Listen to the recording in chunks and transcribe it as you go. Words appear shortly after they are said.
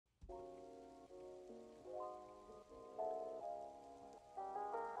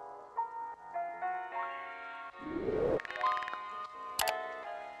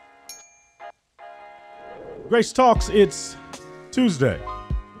Grace Talks, it's Tuesday.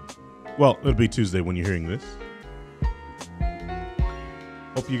 Well, it'll be Tuesday when you're hearing this.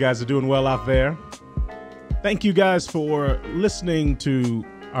 Hope you guys are doing well out there. Thank you guys for listening to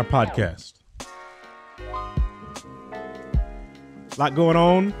our podcast. A lot going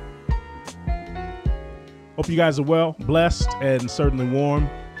on. Hope you guys are well, blessed, and certainly warm.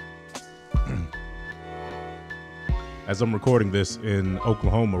 As I'm recording this in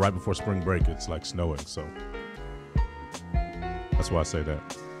Oklahoma right before spring break, it's like snowing, so that's why I say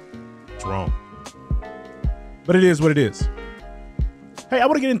that. It's wrong. But it is what it is. Hey, I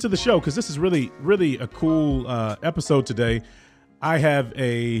want to get into the show because this is really, really a cool episode today. I have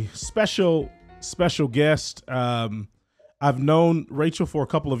a special guest. I've known Rachel for a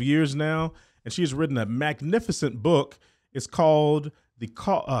couple of years now, and she's written a magnificent book. It's called The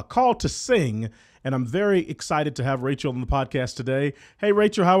Call to Sing, and I'm very excited to have Rachel on the podcast today. Hey,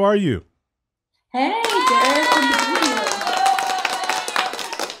 Rachel, how are you? Hey, Derek.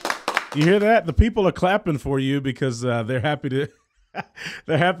 You hear that? The people are clapping for you because they're happy to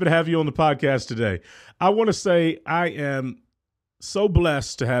have you on the podcast today. I want to say I am so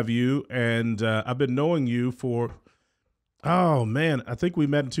blessed to have you, and I've been knowing you for, oh man, I think we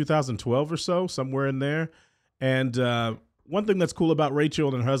met in 2012 or so, somewhere in there. And one thing that's cool about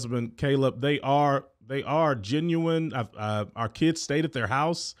Rachel and her husband Caleb, they are genuine. Our kids stayed at their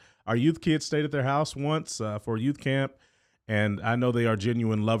house. Our youth kids stayed at their house once for a youth camp. And I know they are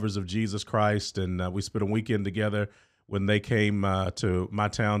genuine lovers of Jesus Christ. And we spent a weekend together when they came to my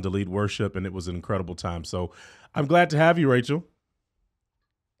town to lead worship, and it was an incredible time. So I'm glad to have you, Rachel.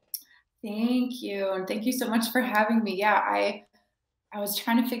 Thank you. And thank you so much for having me. Yeah, I was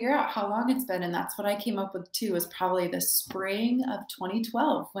trying to figure out how long it's been, and that's what I came up with too, is probably the spring of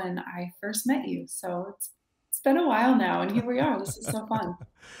 2012 when I first met you. So it's been a while now, and here we are. This is so fun.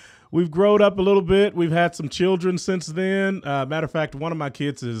 We've grown up a little bit. We've had some children since then. Matter of fact, one of my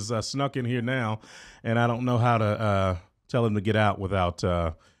kids is snuck in here now, and I don't know how to tell him to get out without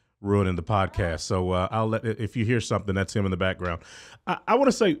ruining the podcast. So I'll let, if you hear something, that's him in the background. I want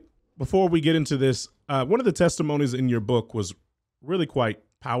to say, before we get into this, one of the testimonies in your book was really quite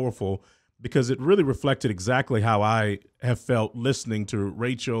powerful because it really reflected exactly how I have felt listening to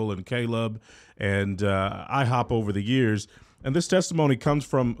Rachel and Caleb and IHOP over the years. And this testimony comes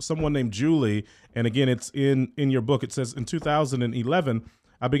from someone named Julie. And again, it's in your book. It says, in 2011,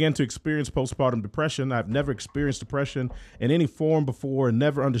 I began to experience postpartum depression. I've never experienced depression in any form before and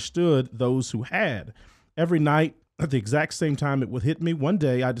never understood those who had. Every night at the exact same time it would hit me, one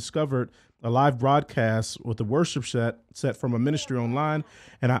day I discovered a live broadcast with a worship set from a ministry online.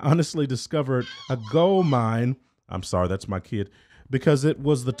 And I honestly discovered a gold mine. I'm sorry, that's my kid. Because it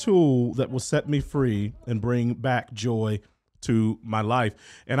was the tool that will set me free and bring back joy to my life.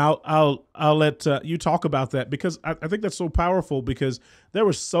 And I'll let you talk about that, because I think that's so powerful, because there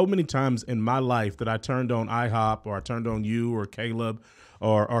were so many times in my life that I turned on IHOP, or I turned on you or Caleb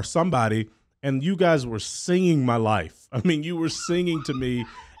or somebody, and you guys were singing my life. I mean, you were singing to me,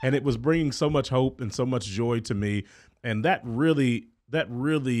 and it was bringing so much hope and so much joy to me. And that really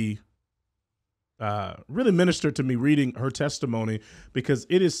ministered to me reading her testimony, because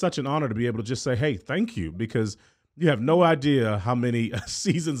it is such an honor to be able to just say, hey, thank you, because you have no idea how many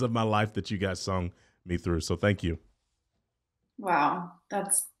seasons of my life that you guys sung me through. So thank you. Wow.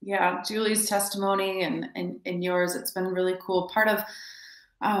 Yeah, Julie's testimony and yours, it's been really cool. Part of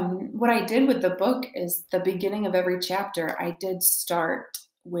what I did with the book is the beginning of every chapter, I did start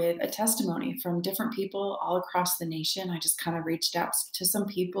with a testimony from different people all across the nation. I just kind of reached out to some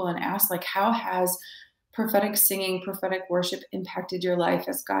people and asked, like, how has prophetic singing, prophetic worship impacted your life?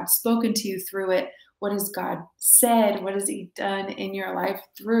 Has God spoken to you through it? What has God said? What has he done in your life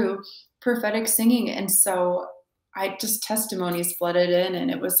through prophetic singing? And so I just, testimonies flooded in, and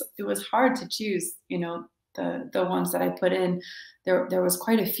it was hard to choose, the ones that I put in. There was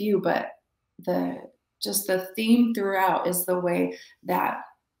quite a few, but the theme throughout is the way that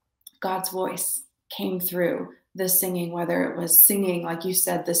God's voice came through the singing, whether it was singing, like you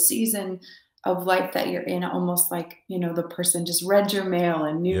said, the season of life that you're in, almost like, the person just read your mail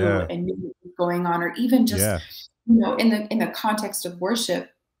and knew what was going on, or even just, in the context of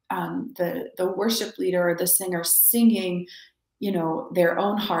worship, the worship leader or the singer singing, their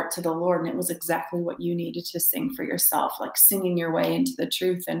own heart to the Lord. And it was exactly what you needed to sing for yourself, like singing your way into the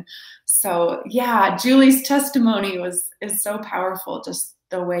truth. And so, yeah, Julie's testimony is so powerful, just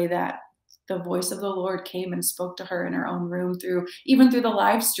the way that the voice of the Lord came and spoke to her in her own room, even through the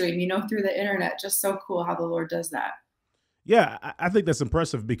live stream, through the internet. Just so cool how the Lord does that. Yeah, I think that's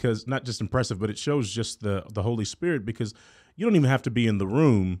impressive, because not just impressive, but it shows just the Holy Spirit, because you don't even have to be in the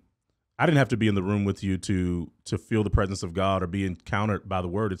room. I didn't have to be in the room with you to feel the presence of God or be encountered by the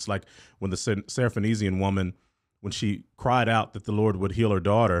word. It's like when the Syrophoenician woman, when she cried out that the Lord would heal her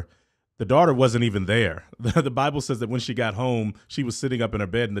daughter, the daughter wasn't even there. The Bible says that when she got home, she was sitting up in her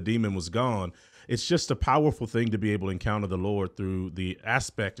bed and the demon was gone. It's just a powerful thing to be able to encounter the Lord through the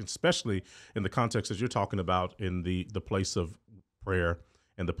aspect, especially in the context that you're talking about in the place of prayer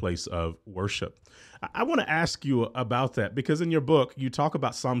and the place of worship. I want to ask you about that because in your book, you talk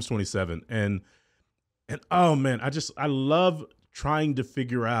about Psalms 27 and oh man, I love trying to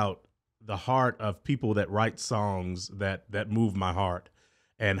figure out the heart of people that write songs that move my heart.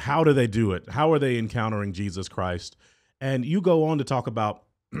 And how do they do it? How are they encountering Jesus Christ? And you go on to talk about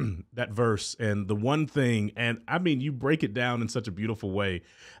that verse and the one thing, and I mean, you break it down in such a beautiful way.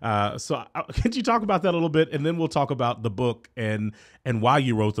 Could you talk about that a little bit, and then we'll talk about the book and why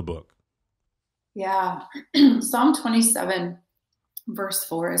you wrote the book? Yeah, Psalm 27, verse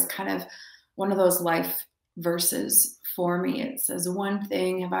 4 is kind of one of those life verses for me. It says, "One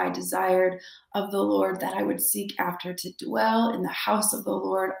thing have I desired of the Lord, that I would seek after, to dwell in the house of the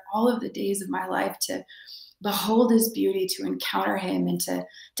Lord all of the days of my life, to behold his beauty, to encounter him, and to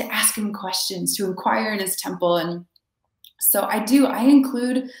ask him questions, to inquire in his temple." And so I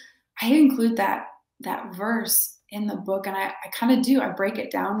include that verse in the book, and I kind of do. I break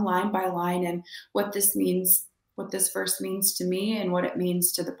it down line by line and what this means, what this verse means to me, and what it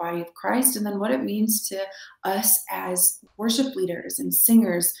means to the body of Christ, and then what it means to us as worship leaders and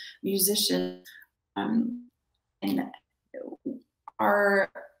singers, musicians, and our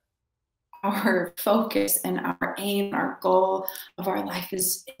focus and our aim, our goal of our life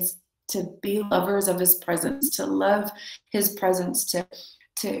is to be lovers of his presence, to love his presence,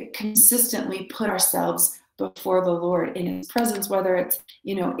 to consistently put ourselves before the Lord in his presence, whether it's,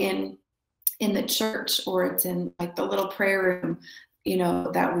 in the church, or it's in like the little prayer room,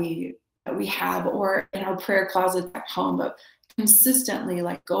 that we have, or in our prayer closet at home, but consistently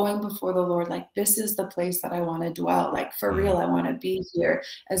like going before the Lord, like, this is the place that I want to dwell. Like, for real, I want to be here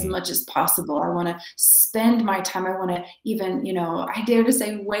as much as possible. I want to spend my time. I want to even, I dare to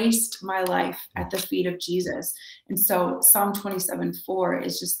say, waste my life at the feet of Jesus. And so Psalm 27:4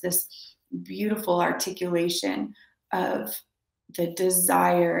 is just this beautiful articulation of the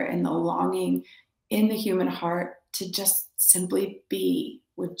desire and the longing in the human heart to just simply be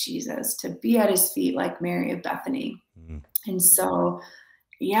with Jesus, to be at his feet like Mary of Bethany. And so,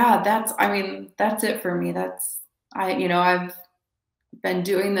 yeah, that's it for me. I've been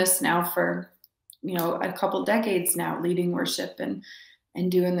doing this now for, a couple decades now, leading worship and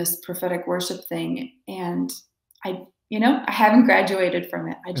doing this prophetic worship thing. And I haven't graduated from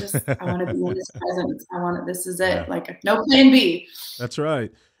it. I want to be in his presence. This is it. Like, no plan B. That's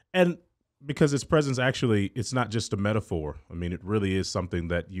right. And because his presence, actually, it's not just a metaphor. I mean, it really is something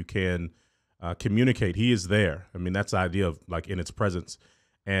that you can communicate. He is there. I mean, that's the idea of like in its presence.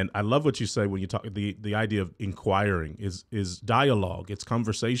 And I love what you say when you talk, the idea of inquiring is dialogue. It's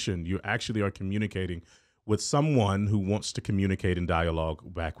conversation. You actually are communicating with someone who wants to communicate in dialogue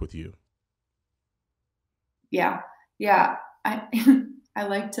back with you. Yeah. I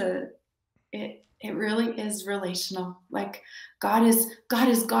like to, it really is relational. Like, God is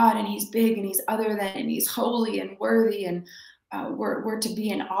God, and he's big, and he's other than, and he's holy and worthy, and we're to be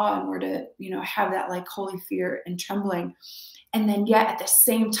in awe, and we're to, have that like holy fear and trembling. And then yet at the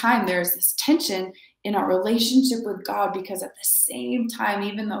same time, there's this tension in our relationship with God, because at the same time,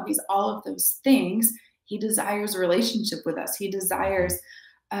 even though he's all of those things, he desires a relationship with us. He desires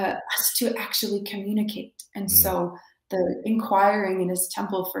us to actually communicate. And so the inquiring in his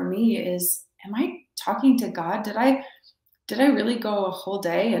temple for me is, am I talking to God? Did I really go a whole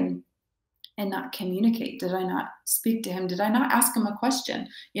day and not communicate? Did I not speak to him? Did I not ask him a question?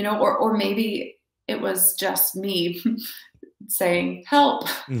 Or maybe it was just me saying help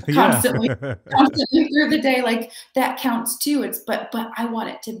constantly through the day. Like, that counts too. But I want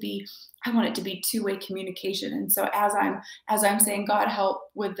it to be two-way communication. And so as I'm saying, God, help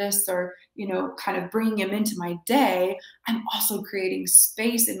with this, or, kind of bringing him into my day, I'm also creating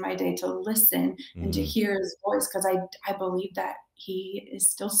space in my day to listen and to hear his voice, because I believe that he is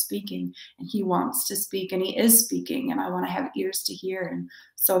still speaking, and he wants to speak, and he is speaking, and I want to have ears to hear. And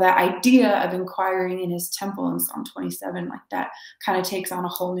so that idea of inquiring in his temple in Psalm 27, like, that kind of takes on a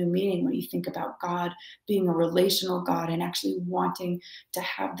whole new meaning when you think about God being a relational God and actually wanting to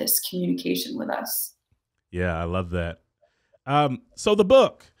have this communication with us. Yeah, I love that. So the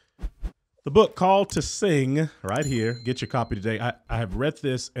book Call to Sing, right here. Get your copy today. I have read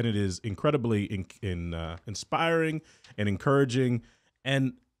this, and it is incredibly inspiring and encouraging.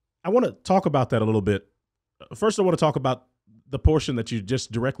 And I want to talk about that a little bit. First, I want to talk about the portion that you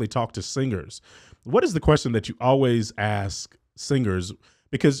just directly talk to singers, what is the question that you always ask singers?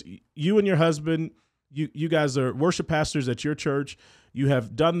 Because you and your husband, you guys are worship pastors at your church. You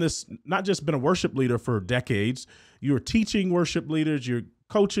have done this, not just been a worship leader for decades. You're teaching worship leaders. You're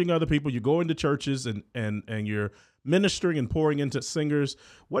coaching other people. You're going to churches and you're ministering and pouring into singers.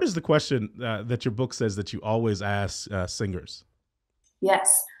 What is the question that your book says that you always ask singers?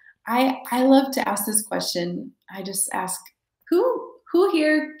 Yes, I love to ask this question. I just ask, who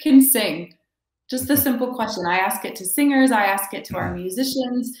here can sing? Just a simple question. I ask it to singers. I ask it to our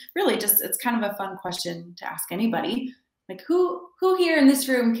musicians. Really, just it's kind of a fun question to ask anybody. Like who here in this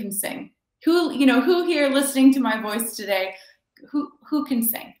room can sing? Who here listening to my voice today? Who can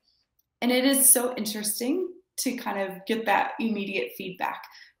sing? And it is so interesting to kind of get that immediate feedback.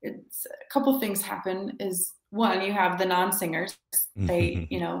 It's a couple things happen. Is one, you have the non-singers. They,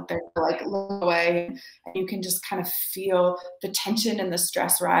 they're like look away, and you can just kind of feel the tension and the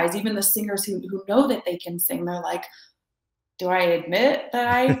stress rise. Even the singers who know that they can sing, they're like, do I admit that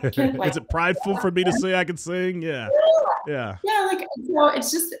I can? Like, is it prideful for me to say I can sing? Yeah. Like,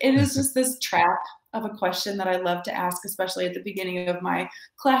 it is just this trap of a question that I love to ask, especially at the beginning of my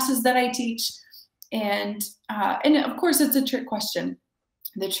classes that I teach. And of course, it's a trick question.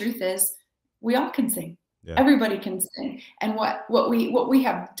 The truth is, we all can sing. Yeah. Everybody can sing. And what we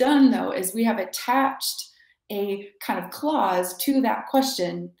have done though is we have attached a kind of clause to that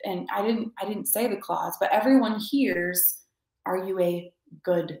question. And I didn't say the clause, but everyone hears, are you a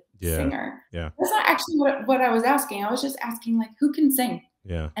good singer? Yeah. That's not actually what I was asking. I was just asking, like, who can sing?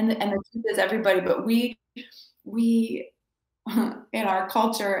 Yeah. And the truth is everybody, but we in our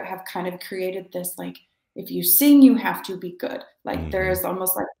culture have kind of created this, like, if you sing, you have to be good. Like there is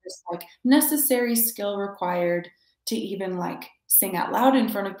almost like this like necessary skill required to even like sing out loud in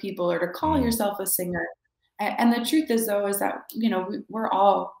front of people or to call yourself a singer. And the truth is though, is that, we're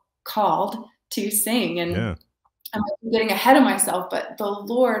all called to sing. And I'm getting ahead of myself, but the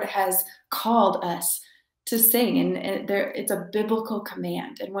Lord has called us to sing, and it's a biblical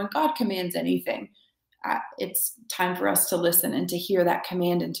command. And when God commands anything, it's time for us to listen and to hear that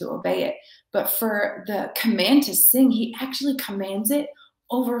command and to obey it. But for the command to sing, he actually commands it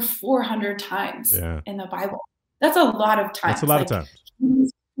over 400 times in the Bible. That's a lot of times. That's a lot of times. He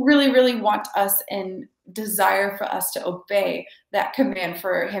really, really want us and desire for us to obey that command,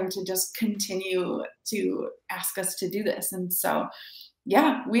 for him to just continue to ask us to do this. And so,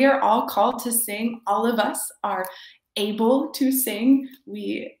 we are all called to sing. All of us are able to sing.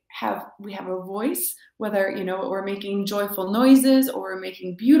 We have a voice, whether we're making joyful noises or we're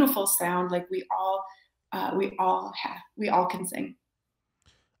making beautiful sound. Like we all can sing.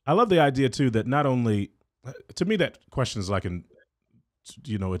 I love the idea too that not only, to me, that question is like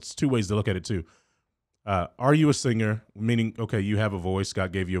it's two ways to look at it too. Are you a singer? Meaning, okay, you have a voice.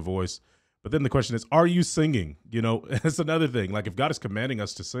 God gave you a voice. But then the question is, are you singing? It's another thing. Like if God is commanding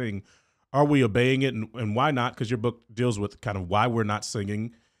us to sing, are we obeying it? And why not? Because your book deals with kind of why we're not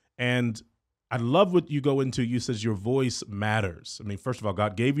singing. And I love what you go into. You says your voice matters. I mean, first of all,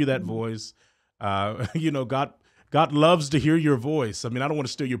 God gave you that voice. God loves to hear your voice. I mean, I don't want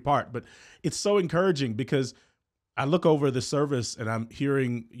to steal your part, but it's so encouraging because I look over the service and I'm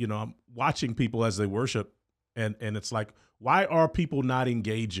hearing, I'm watching people as they worship, and it's like, why are people not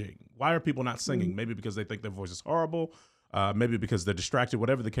engaging? Why are people not singing? Maybe because they think their voice is horrible. Maybe because they're distracted,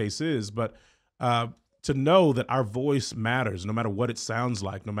 whatever the case is. But to know that our voice matters, no matter what it sounds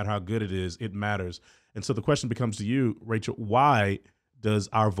like, no matter how good it is, it matters. And so the question becomes to you, Rachel, why does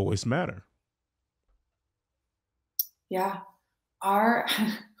our voice matter? Yeah, our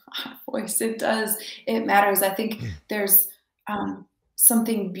voice, it does. It matters. I think there's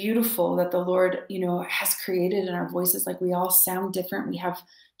something beautiful that the Lord, has created in our voices. Like we all sound different. We have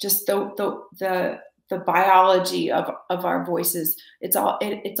just the biology of our voices. It's all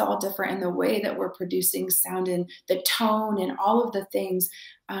different in the way that we're producing sound and the tone and all of the things.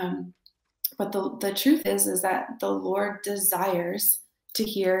 But the truth is that the Lord desires to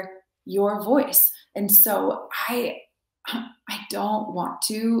hear your voice. And so I don't want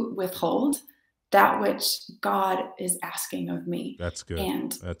to withhold that which God is asking of me. That's good.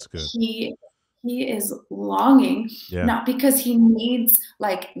 And that's good. He is longing, not because he needs,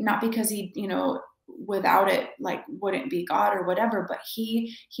 not because he, without it, wouldn't be God or whatever, but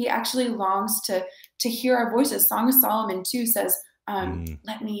he actually longs to hear our voices. Song of Solomon 2 says,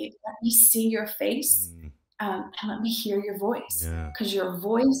 let me see your face. And let me hear your voice, because your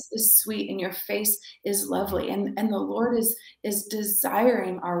voice is sweet and your face is lovely. And the Lord is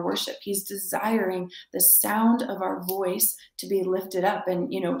desiring our worship. He's desiring the sound of our voice to be lifted up.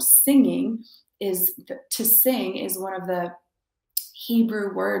 And, singing is one of the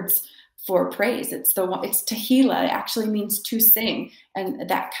Hebrew words for praise. It's tehillah. It actually means to sing, and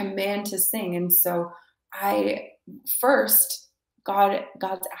that command to sing. And so God's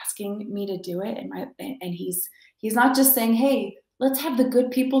asking me to do it, and he's not just saying, hey, let's have the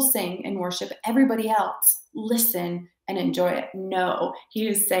good people sing and worship, everybody else listen and enjoy it. No, he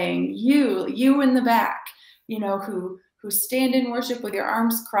is saying, you in the back, who stand in worship with your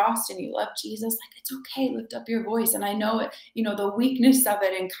arms crossed and you love Jesus, like, it's okay, lift up your voice. And I know it, the weakness of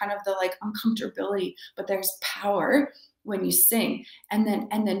it and kind of the like uncomfortability, but there's power when you sing. And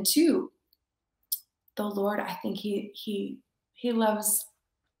then too, the Lord, I think he loves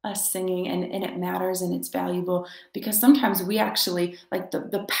us singing, and it matters, and it's valuable, because sometimes we actually, like,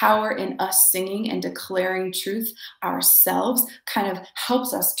 the power in us singing and declaring truth ourselves kind of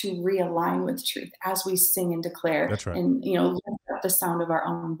helps us to realign with truth as we sing and declare. That's right. And lift up the sound of our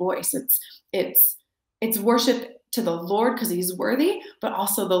own voice. It's worship to the Lord because he's worthy, but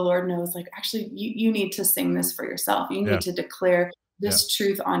also the Lord knows, like, actually you need to sing this for yourself. You need to declare this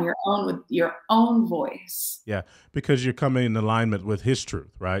truth on your own with your own voice. Yeah, because you're coming in alignment with his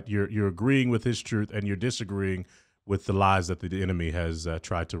truth, right? You're agreeing with his truth, and you're disagreeing with the lies that the enemy has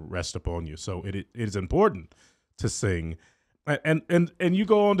tried to rest upon you. So it is important to sing. And you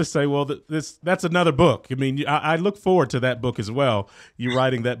go on to say, well, that's another book. I mean, I look forward to that book as well. You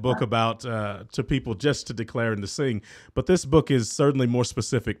writing that book about to people just to declare and to sing. But this book is certainly more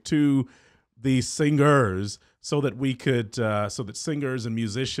specific to the singers, so that we could, so that singers and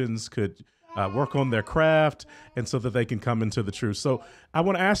musicians could work on their craft, and so that they can come into the truth. So I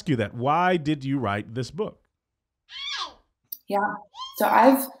want to ask you that. Why did you write this book? Yeah. So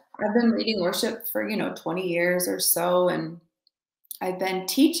I've been leading worship for, 20 years or so, and I've been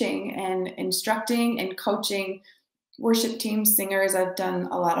teaching and instructing and coaching worship teams, singers. I've done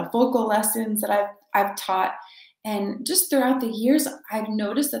a lot of vocal lessons that I've taught. And just throughout the years, I've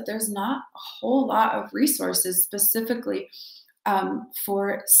noticed that there's not a whole lot of resources specifically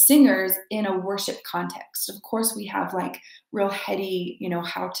for singers in a worship context. Of course, we have like real heady,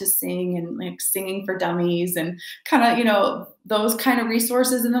 how to sing and like singing for dummies and kind of, those kind of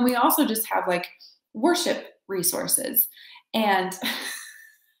resources. And then we also just have like worship resources. And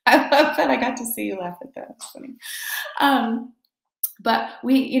I love that I got to see you laugh at that. It's funny. But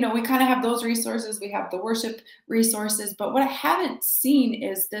we kind of have those resources. We have the worship resources. But what I haven't seen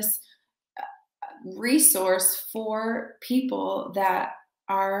is this resource for people that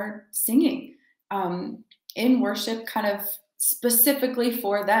are singing in worship, kind of specifically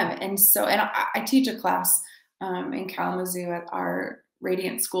for them. And I teach a class in Kalamazoo at our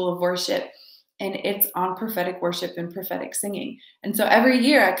Radiant School of Worship, and it's on prophetic worship and prophetic singing. And so every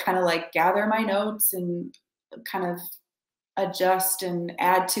year I kind of like gather my notes and kind of adjust and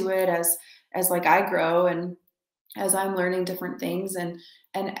add to it as like I grow and as I'm learning different things. And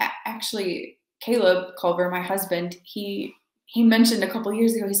actually Caleb Culver, my husband, he mentioned a couple of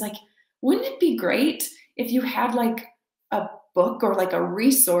years ago, he's like, wouldn't it be great if you had like a book or like a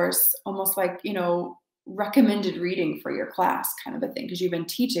resource, almost like, recommended reading for your class kind of a thing, because you've been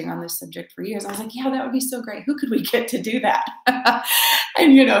teaching on this subject for years. I was like, yeah, that would be so great. Who could we get to do that?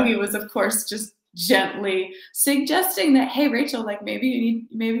 And, he was, of course, just gently suggesting that, hey, Rachel, like maybe you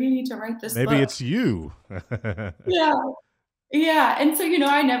need to write this book. Maybe it's you. Yeah. And so,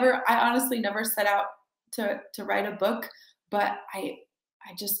 I honestly never set out to write a book, but I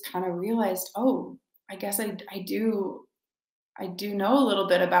just kind of realized, oh, I guess I do know a little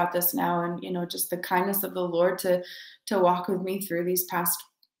bit about this now. And, just the kindness of the Lord to walk with me through these past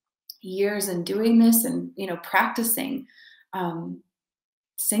years and doing this and, practicing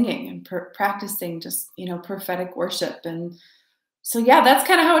singing and practicing just, prophetic worship. And so, yeah, that's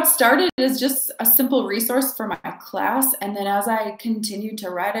kind of how it started, is just a simple resource for my class. And then as I continued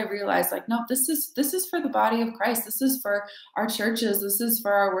to write, I realized, like, no, this is for the body of Christ. This is for our churches. This is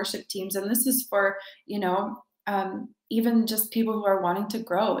for our worship teams. And this is for, even just people who are wanting to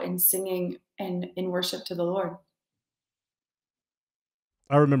grow in singing and in worship to the Lord.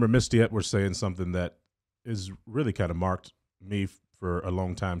 I remember Misty Edwards saying something that is really kind of marked me for a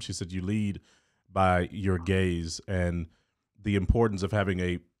long time. She said, you lead by your gaze, and the importance of having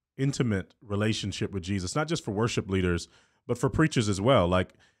a intimate relationship with Jesus, not just for worship leaders, but for preachers as well.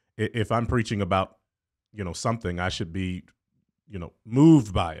 Like if I'm preaching about, something, I should be,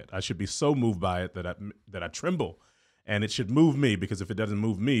 moved by it. I should be so moved by it that I tremble, and it should move me, because if it doesn't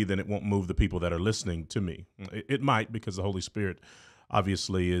move me, then it won't move the people that are listening to me. It might, because the Holy Spirit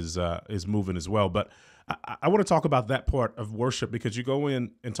obviously is moving as well. But I want to talk about that part of worship, because you go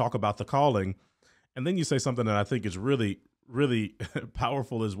in and talk about the calling, and then you say something that I think is really, really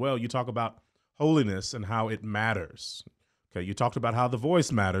powerful as well. You talk about holiness and how it matters. Okay. You talked about how the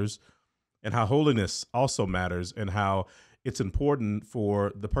voice matters and how holiness also matters, and how it's important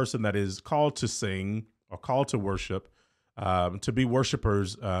for the person that is called to sing or called to worship to be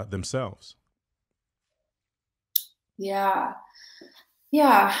worshipers themselves. Yeah.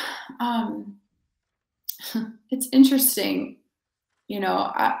 Yeah. It's interesting. You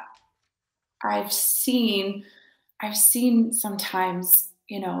know, I've seen sometimes,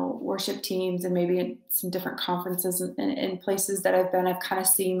 worship teams, and maybe in some different conferences and places that I've been, I've kind of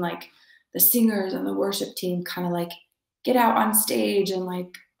seen like the singers and the worship team kind of like get out on stage and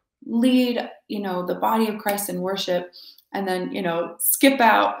like lead, the body of Christ in worship, and then, skip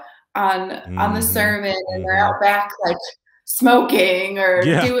out on the Mm-hmm. sermon, and they're Mm-hmm. out back like smoking or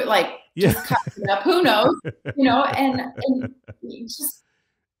Yeah. do it like Yeah. just cutting up, who knows, and just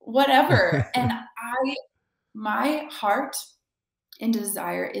whatever. And my heart and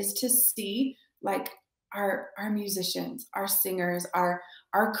desire is to see like our musicians, our singers, our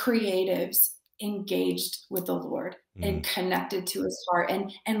creatives engaged with the Lord and Mm. connected to his heart,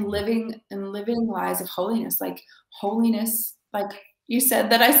 and living lives of holiness. Like holiness, like you said,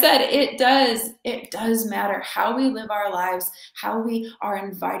 that I said, it does matter how we live our lives, how we are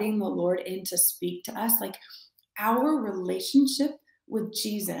inviting the Lord in to speak to us. Like our relationship with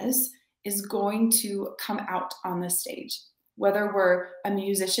Jesus is going to come out on the stage. Whether we're a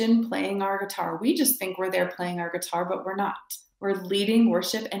musician playing our guitar, we just think we're there playing our guitar, but we're not. We're leading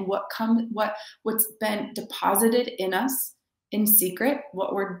worship, and what's been deposited in us in secret,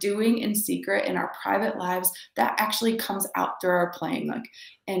 what we're doing in secret in our private lives, that actually comes out through our playing. Like,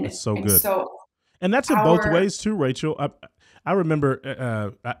 That's and so and good. so And that's in both our ways too, Rachel. I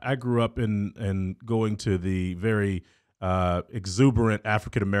remember I grew up in going to the very exuberant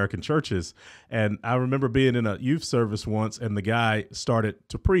African American churches, and I remember being in a youth service once, and the guy started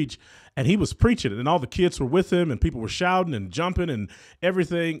to preach, and he was preaching, and all the kids were with him, and people were shouting and jumping and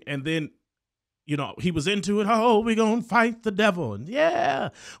everything, and then he was into it. Oh, we're going to fight the devil. And yeah,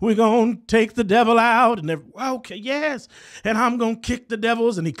 we're going to take the devil out. And okay, yes. And I'm going to kick the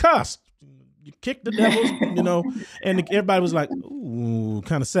devils. And he cussed. You kick the devils, and everybody was like, ooh,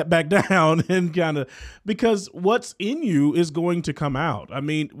 kind of set back down and kind of, because what's in you is going to come out. I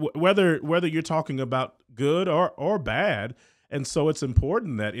mean, whether you're talking about good or bad. And so it's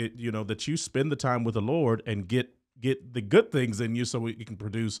important that that you spend the time with the Lord and get the good things in you so you can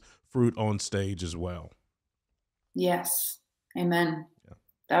produce fruit on stage as well. Yes, amen. Yeah.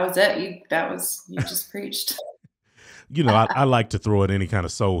 That was it. You just preached. I like to throw in any kind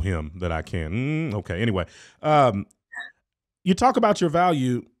of soul hymn that I can. Okay. Anyway, you talk about your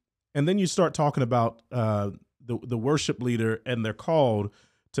value, and then you start talking about the worship leader, and they're called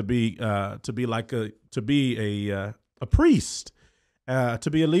to be a priest, to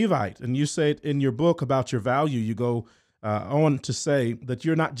be a Levite. And you say it in your book about your value. You go on to say that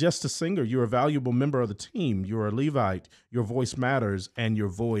you're not just a singer, you're a valuable member of the team. You're a Levite, your voice matters, and your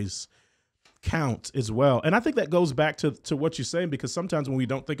voice counts as well. And I think that goes back to what you're saying, because sometimes when we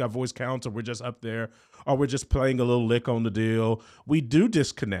don't think our voice counts, or we're just up there, or we're just playing a little lick on the deal, we do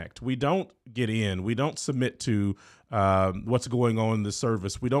disconnect. We don't get in. We don't submit to what's going on in the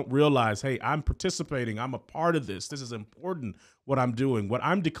service. We don't realize, hey, I'm participating. I'm a part of this. This is important. What I'm doing, what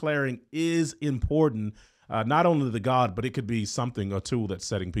I'm declaring is important, not only to God, but it could be something, a tool that's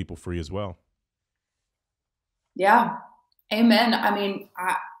setting people free as well. Yeah. Amen. I mean,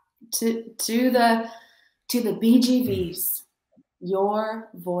 to the BGVs, your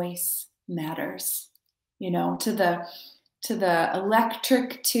voice matters. To the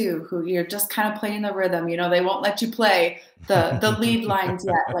electric two, who you're just kind of playing the rhythm. They won't let you play the lead lines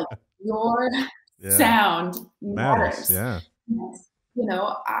yet. Like your sound matters. Yeah. Yes.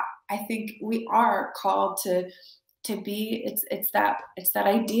 I think we are called to be. It's that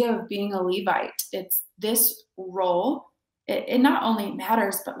idea of being a Levite. It's this role. It not only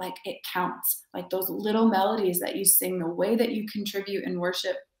matters, but like it counts. Like those little melodies that you sing, the way that you contribute in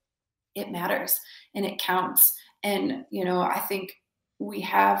worship, it matters and it counts. And, I think we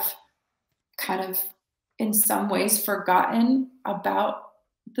have kind of in some ways forgotten about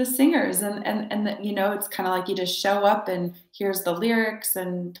the singers, and that, it's kind of like you just show up and here's the lyrics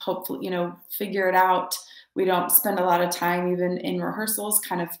and hopefully, figure it out. We don't spend a lot of time even in rehearsals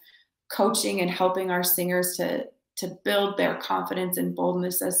kind of coaching and helping our singers to build their confidence and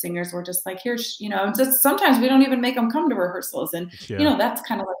boldness as singers. We're just like, here's, just sometimes we don't even make them come to rehearsals. And, that's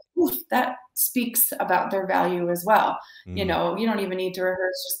kind of like, oof, that speaks about their value as well. You don't even need to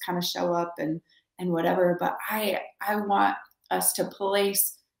rehearse, just kind of show up and whatever. But I want us to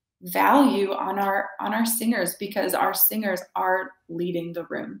place value on our singers, because our singers are leading the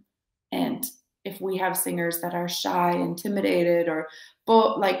room. And if we have singers that are shy, intimidated, or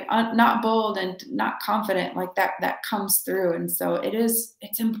bold, like not bold and not confident, like that comes through. And so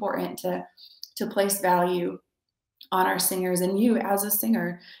it's important to place value on our singers, and you as a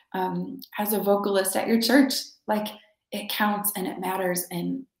singer, as a vocalist at your church, like it counts and it matters.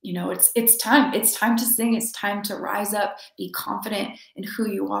 And it's time to sing. It's time to rise up, be confident in who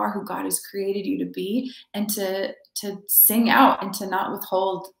you are, who God has created you to be, and to sing out and to not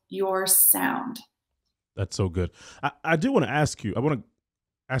withhold your sound. That's so good. I do want to ask you. I want to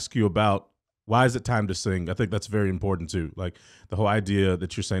ask you about why is it time to sing? I think that's very important too. Like the whole idea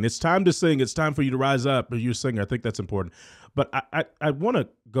that you're saying, it's time to sing. It's time for you to rise up. Or you singer. I think that's important. But I want to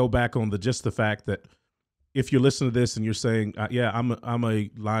go back on just the fact that if you listen to this and you're saying, yeah, I'm a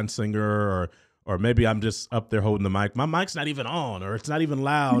line singer, or maybe I'm just up there holding the mic. My mic's not even on, or it's not even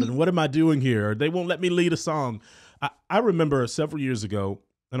loud. And what am I doing here? Or they won't let me lead a song. I remember several years ago,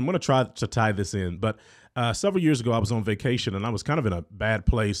 and I'm going to try to tie this in, but several years ago, I was on vacation and I was kind of in a bad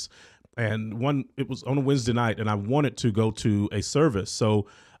place. And it was on a Wednesday night, and I wanted to go to a service. So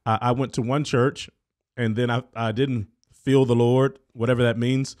I went to one church, and then I didn't feel the Lord, whatever that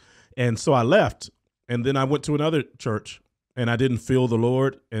means. And so I left. And then I went to another church, and I didn't feel the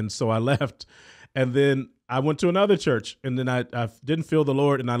Lord. And so I left. And then I went to another church, and then I didn't feel the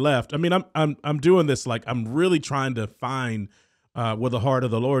Lord, and I left. I mean, I'm doing this like I'm really trying to find where the heart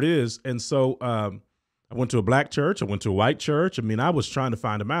of the Lord is. And so I went to a black church. I went to a white church. I mean, I was trying to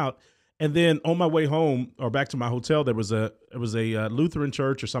find him out. And then on my way home or back to my hotel, there was a Lutheran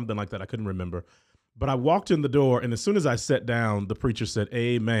church or something like that. I couldn't remember. But I walked in the door, and as soon as I sat down, the preacher said,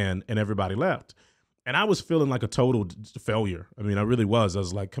 "Amen," and everybody left. And I was feeling like a total failure. I mean, I really was. I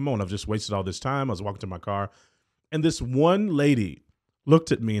was like, come on, I've just wasted all this time. I was walking to my car. And this one lady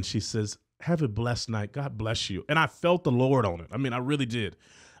looked at me and she says, "Have a blessed night. God bless you." And I felt the Lord on it. I mean, I really did.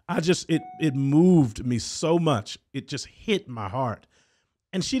 It moved me so much. It just hit my heart.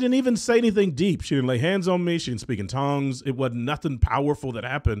 And she didn't even say anything deep. She didn't lay hands on me. She didn't speak in tongues. It wasn't nothing powerful that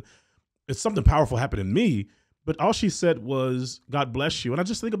happened. It's something powerful happened in me. But all she said was, "God bless you." And I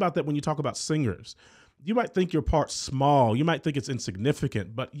just think about that when you talk about singers. You might think your part's small. You might think it's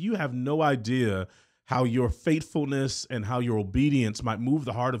insignificant, but you have no idea how your faithfulness and how your obedience might move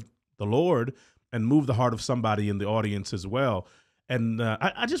the heart of the Lord and move the heart of somebody in the audience as well. And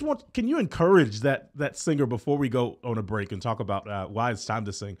I just can you encourage that singer before we go on a break and talk about why it's time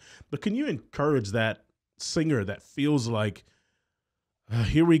to sing? But can you encourage that singer that feels like,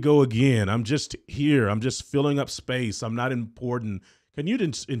 here we go again. I'm just here. I'm just filling up space. I'm not important. Can you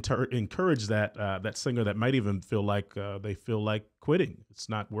encourage that singer that might even feel like they feel like quitting? It's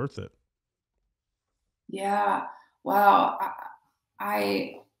not worth it. Yeah. Wow.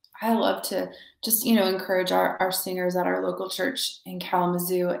 I love to just, encourage our singers at our local church in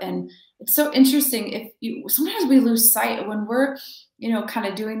Kalamazoo. And it's so interesting sometimes we lose sight when we're, kind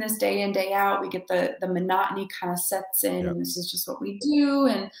of doing this day in, day out. We get the monotony kind of sets in, Yep. and this is just what we do.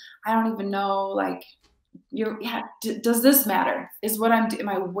 And I don't even know, like, does this matter? Is what I'm doing? Am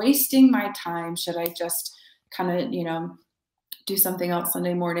I wasting my time? Should I just kind of, do something else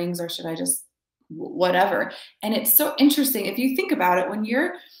Sunday mornings, or should I just whatever? And it's so interesting if you think about it, when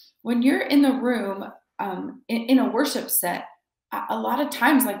you're in the room, in a worship set, a lot of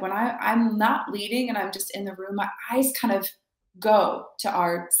times, like when I'm not leading and I'm just in the room, my eyes kind of go to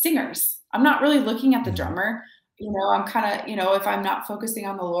our singers. I'm not really looking at the Mhm. drummer. I'm kind of, if I'm not focusing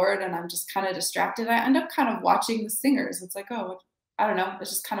on the Lord and I'm just kind of distracted, I end up kind of watching the singers. It's like, oh, I don't know.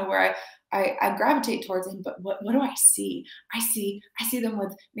 It's just kind of where I gravitate towards them. But what do I see? I see them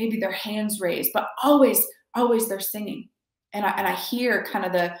with maybe their hands raised, but always they're singing. And I hear kind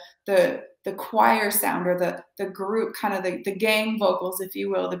of the choir sound, or the group, kind of the gang vocals, if you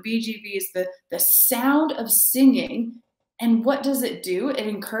will, the BGVs, the sound of singing. And what does it do? It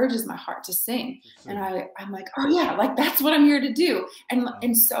encourages my heart to sing. And I'm like, oh yeah, like that's what I'm here to do.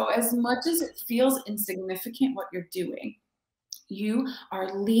 And so as much as it feels insignificant what you're doing, you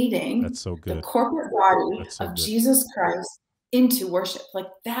are leading That's so the good. corporate body That's so of good. Jesus Christ into worship. Like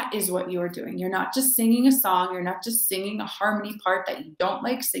that is what you are doing. You're not just singing a song. You're not just singing a harmony part that you don't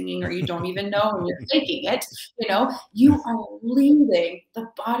like singing, or you don't even know, and you're faking it. You are leading the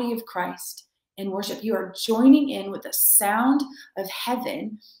body of Christ in worship. You are joining in with the sound of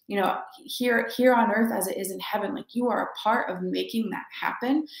heaven, here on earth as it is in heaven. Like you are a part of making that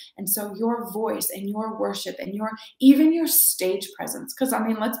happen. And so your voice and your worship and even your stage presence, because I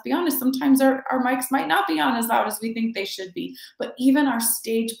mean, let's be honest, sometimes our mics might not be on as loud as we think they should be, but even our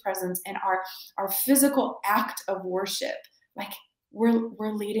stage presence and our physical act of worship, like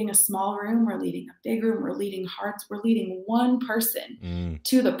we're leading a small room, we're leading a big room, we're leading hearts, we're leading one person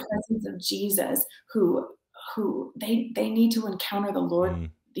to the presence of Jesus who they need to encounter the Lord,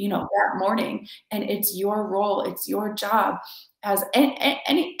 that morning. And it's your role, it's your job as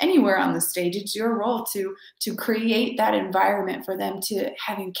anywhere on the stage, it's your role to create that environment for them to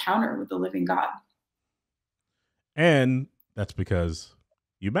have encounter with the living God. And that's because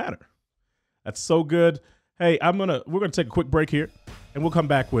you matter. That's so good. Hey, we're gonna take a quick break here, and we'll come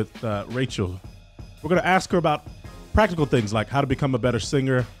back with Rachel. We're gonna ask her about practical things like how to become a better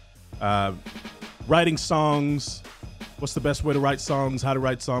singer, writing songs, what's the best way to write songs, how to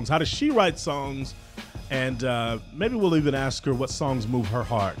write songs, how does she write songs, and maybe we'll even ask her what songs move her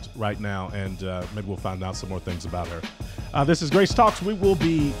heart right now, and maybe we'll find out some more things about her. This is Grace Talks. We will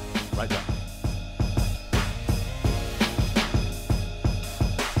be right back.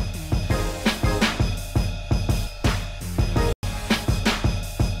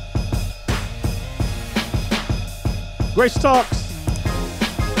 Grace Talks.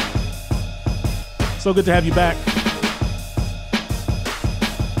 So good to have you back.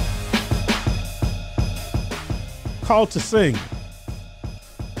 Call to sing.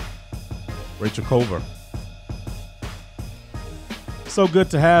 Rachel Culver. So good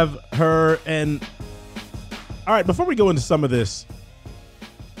to have her. And all right, before we go into some of this,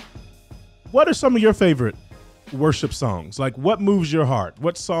 what are some of your favorite worship songs? Like, what moves your heart?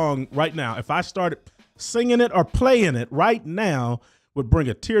 What song right now, if I started singing it or playing it right now, would bring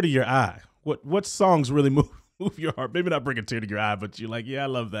a tear to your eye? What songs really move your heart? Maybe not bring a tear to your eye, but you're like, yeah, I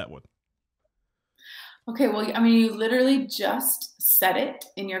love that one. Okay, well, I mean, you literally just said it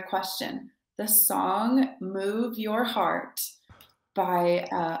in your question. The song "Move Your Heart" by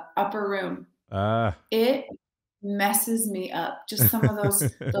Upper Room. It messes me up. Just some of those the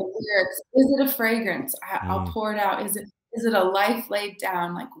lyrics. Is it a fragrance? I'll pour it out. Is it a life laid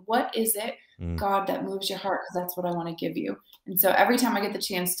down? Like, what is it, God, that moves your heart? Because that's what I want to give you. And so every time I get the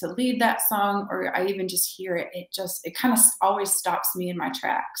chance to lead that song, or I even just hear it, it kind of always stops me in my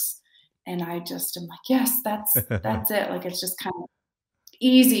tracks. And I'm like, yes, that's it. Like, it's just kind of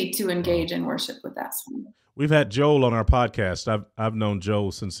easy to engage in worship with that song. We've had Joel on our podcast. I've known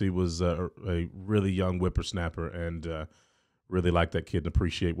Joel since he was a really young whippersnapper, and really like that kid and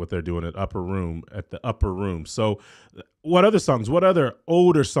appreciate what they're doing at the Upper Room. So what other songs, what other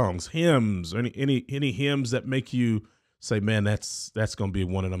older songs, hymns, any hymns that make you say, man, that's going to be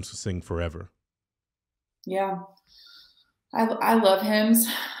one of them to sing forever? Yeah. I love hymns.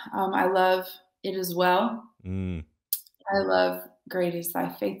 I love It Is Well. I love Great Is Thy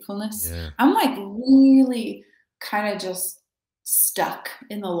Faithfulness. Yeah. I'm like really kind of just stuck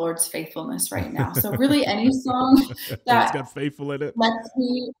in the Lord's faithfulness right now. So really any song that's got faithful in it lets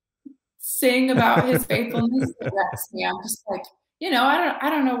me sing about his faithfulness, it wrecks me. I'm just like, I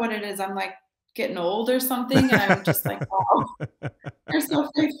don't know what it is. I'm like getting old or something. And I'm just like, wow, you're so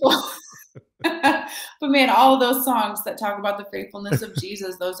faithful. But man, all of those songs that talk about the faithfulness of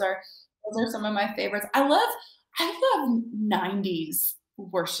Jesus, those are some of my favorites. I love 90s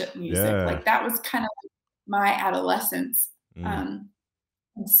worship music. Yeah. Like, that was kind of my adolescence. And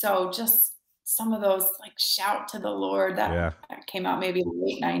so just some of those, like Shout to the Lord, that came out maybe in the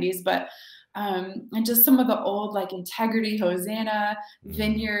late 90s, but and just some of the old, like Integrity, Hosanna,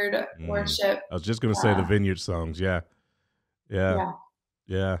 Vineyard worship. I was just going to say the Vineyard songs. Yeah.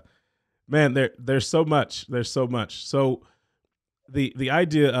 Man, there's so much. There's so much. So the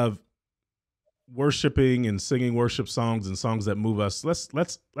idea of worshiping and singing worship songs and songs that move us.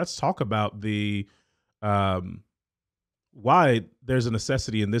 Let's talk about the why there's a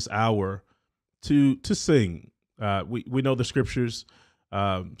necessity in this hour to sing. We know the scriptures.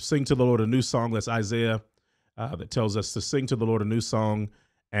 Sing to the Lord a new song. That's Isaiah that tells us to sing to the Lord a new song.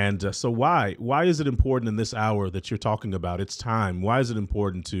 And so why is it important in this hour that you're talking about? It's time. Why is it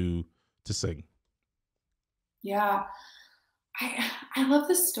important to sing? Yeah, I love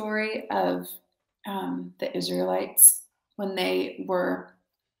the story of the Israelites when they were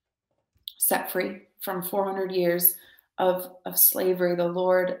set free from 400 years of slavery. The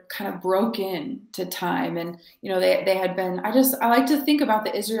Lord kind of broke into time, and they had been. I like to think about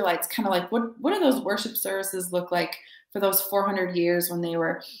the Israelites kind of like what do those worship services look like for those 400 years when they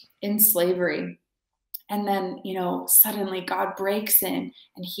were in slavery. And then, suddenly God breaks in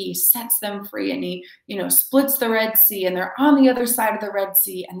and he sets them free, and he, splits the Red Sea, and they're on the other side of the Red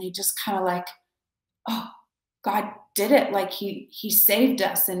Sea, and they just kind of like, oh, God did it. Like he saved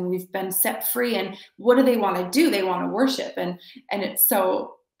us and we've been set free. And what do they want to do? They want to worship. And it's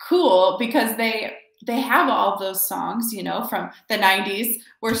so cool because they have all those songs, from the 90s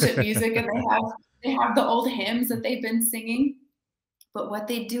worship music, and they have the old hymns that they've been singing. But what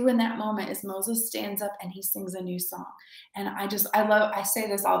they do in that moment is Moses stands up and he sings a new song. And I say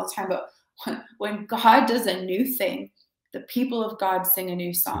this all the time, but when God does a new thing, the people of God sing a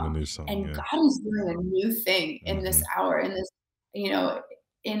new Sing a song. new song. And Yeah. God is doing a new thing in this hour, in this,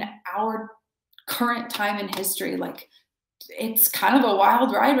 in our current time in history. Like, it's kind of a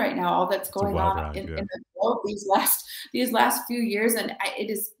wild ride right now, all that's going on ride, in yeah. the world these last few years. And it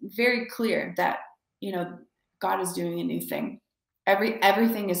is very clear that, God is doing a new thing.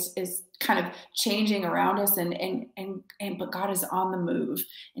 Everything is kind of changing around us, but God is on the move,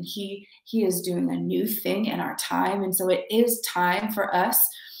 and he is doing a new thing in our time. And so it is time for us,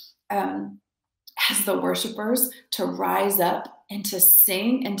 as the worshipers, to rise up and to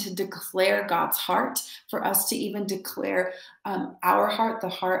sing and to declare God's heart, for us to even declare our heart, the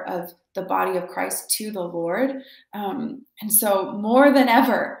heart of the body of Christ, to the Lord. And so more than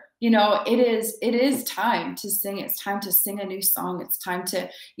ever, it is time to sing. It's time to sing a new song. It's time to,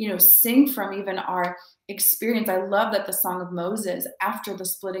 sing from even our experience. I love that the Song of Moses, after the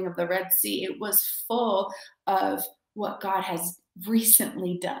splitting of the Red Sea, it was full of what God has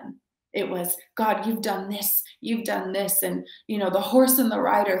recently done. It was, God, you've done this, and, the horse and the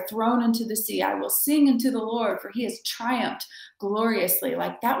rider thrown into the sea. I will sing unto the Lord, for he has triumphed gloriously.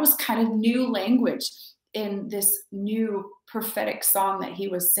 Like, that was kind of new language in this new prophetic song that he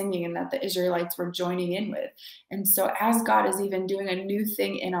was singing and that the Israelites were joining in with. And so as God is even doing a new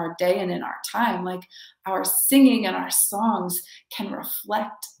thing in our day and in our time, like, our singing and our songs can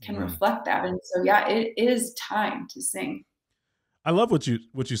reflect that. And so, yeah, it is time to sing. I love what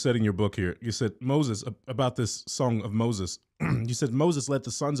you said in your book here. You said Moses, about this song of Moses. You said Moses led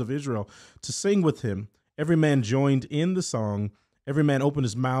the sons of Israel to sing with him. Every man joined in the song. Every man opened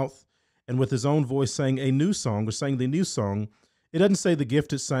his mouth and with his own voice sang a new song, or sang the new song. It doesn't say the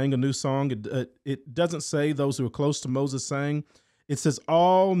gifted sang a new song. It doesn't say those who were close to Moses sang. It says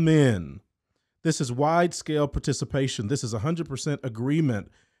all men. This is wide-scale participation. This is 100%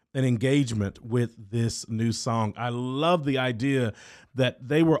 agreement and engagement with this new song. I love the idea that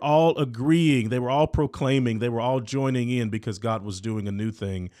they were all agreeing, they were all proclaiming, they were all joining in because God was doing a new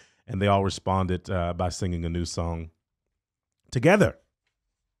thing, and they all responded by singing a new song together.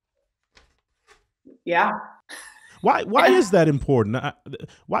 Yeah. Why is that important?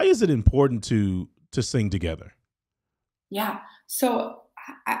 Why is it important to sing together? Yeah. So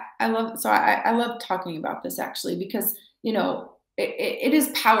I love talking about this, actually, because, it is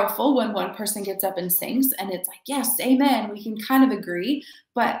powerful when one person gets up and sings and it's like, yes, amen, we can kind of agree.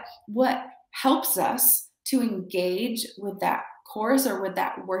 But what helps us to engage with that chorus or with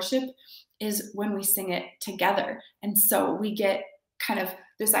that worship is when we sing it together. And so we get kind of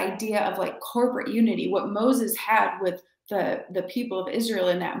this idea of like corporate unity. What Moses had with the people of Israel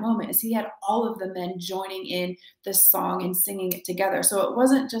in that moment is he had all of the men joining in the song and singing it together. So it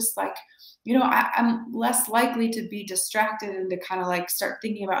wasn't just like, I'm less likely to be distracted and to kind of like start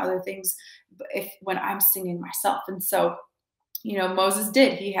thinking about other things when I'm singing myself. And so, Moses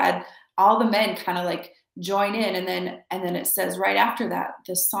did. He had all the men kind of like join in, and then it says right after that,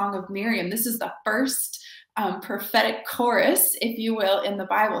 the Song of Miriam. This is the first prophetic chorus, if you will, in the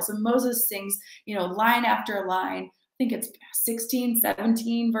Bible. So Moses sings, line after line. I think it's 16,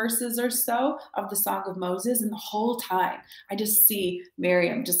 17 verses or so of the Song of Moses. And the whole time I just see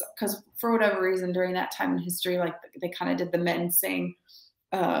Miriam, just because for whatever reason during that time in history, like they kind of did the men sing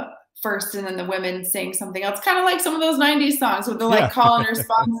first and then the women sing something else, kind of like some of those 90s songs with the like call and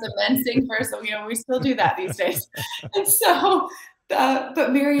response, the men sing first. So, we still do that these days. And so,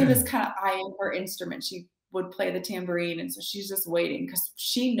 but Miriam is kind of eyeing her instrument. She would play the tambourine. And so she's just waiting because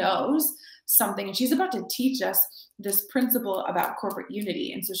she knows something, and she's about to teach us this principle about corporate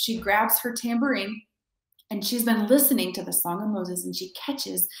unity. And so she grabs her tambourine, and she's been listening to the Song of Moses, and she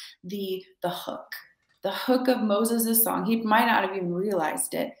catches the hook of Moses' song. He might not have even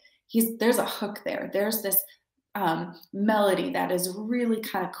realized it. There's a hook there. There's this melody that is really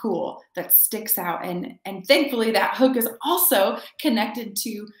kind of cool that sticks out, and thankfully that hook is also connected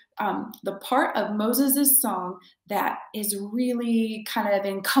to the part of Moses' song that is really kind of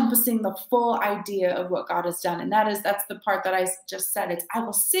encompassing the full idea of what God has done. And that's the part that I just said. It's, I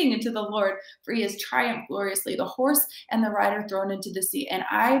will sing unto the Lord, for he has triumphed gloriously, the horse and the rider thrown into the sea. And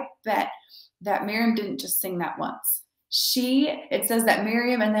I bet that Miriam didn't just sing that once. It says that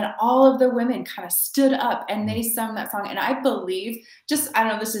Miriam and then all of the women kind of stood up and they sung that song. And I believe, I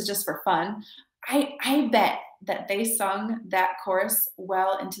don't know, this is just for fun, I bet that they sung that chorus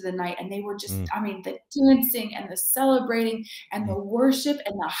well into the night. And they were just, the dancing and the celebrating and the worship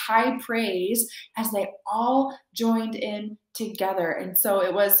and the high praise as they all joined in together. And so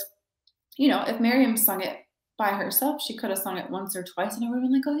it was, if Miriam sung it by herself, she could have sung it once or twice and I would have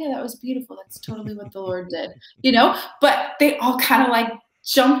been like, oh yeah, that was beautiful. That's totally what the Lord did, you know, but they all kind of like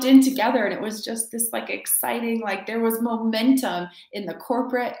jumped in together and it was just this like exciting, like there was momentum in the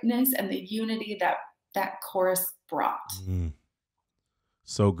corporateness and the unity that that chorus brought. Mm.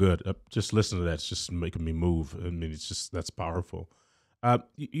 So good. Just listen to that. It's just making me move. I mean, it's just, that's powerful.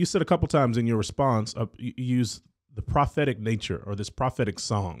 You said a couple times in your response, you use the prophetic nature or this prophetic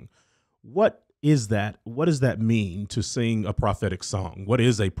song. What is that? What does that mean to sing a prophetic song? What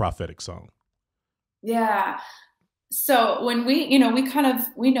is a prophetic song? Yeah. So when we, you know,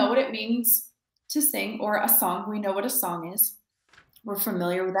 we know what it means to sing or a song. We know what a song is. We're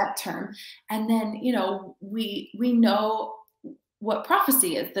familiar with that term. And then, you know, we know what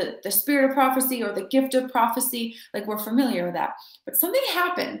prophecy is, the spirit of prophecy or the gift of prophecy. Like we're familiar with that. But something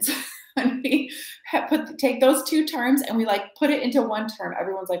happens when we take those two terms and we like put it into one term.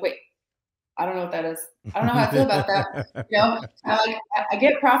 Everyone's like, wait, I don't know what that is. I don't know how I feel about that. You know, I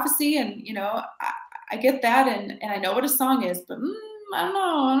get prophecy and, you know, I get that and I know what a song is, but I don't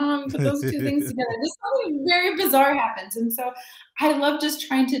know if you put those two things together. Just something very bizarre happens. And so I love just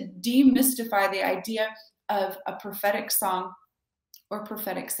trying to demystify the idea of a prophetic song or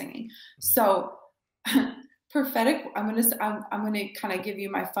prophetic singing. So prophetic, I'm gonna kind of give you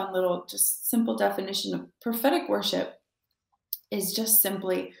my fun little, just simple definition of prophetic worship is just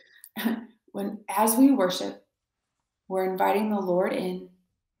simply when, as we worship, we're inviting the Lord in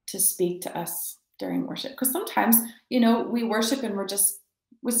to speak to us during worship. Because sometimes, you know, we worship and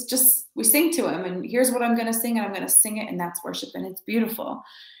we sing to him and here's what I'm going to sing and I'm going to sing it and that's worship and it's beautiful.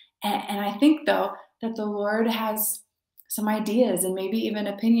 And I think though that the Lord has some ideas and maybe even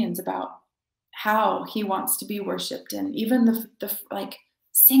opinions about how he wants to be worshiped. And even the like,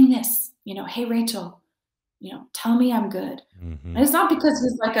 sing this, you know, hey, Rachel, you know, tell me I'm good. Mm-hmm. And it's not because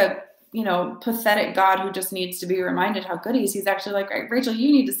he's like a, you know, pathetic God who just needs to be reminded how good he is. He's actually like, Rachel,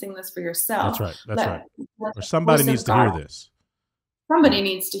 you need to sing this for yourself. That's right. That's right. Or somebody needs to hear this. Somebody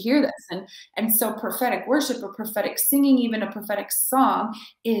needs to hear this. And so prophetic worship or prophetic singing, even a prophetic song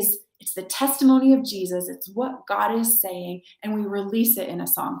it's the testimony of Jesus. It's what God is saying, and we release it in a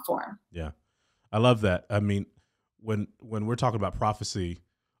song form. Yeah. I love that. I mean, when we're talking about prophecy,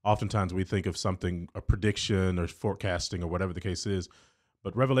 oftentimes we think of something, a prediction or forecasting or whatever the case is.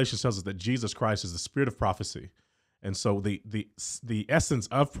 But Revelation tells us that Jesus Christ is the spirit of prophecy. And so the essence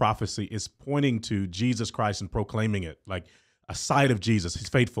of prophecy is pointing to Jesus Christ and proclaiming it, like a side of Jesus. He's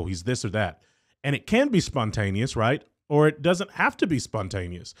faithful. He's this or that. And it can be spontaneous, right? Or it doesn't have to be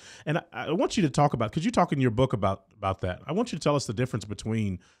spontaneous. And I want you to talk about, because you talk in your book about that. I want you to tell us the difference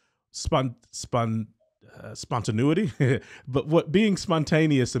between spontaneity, but what being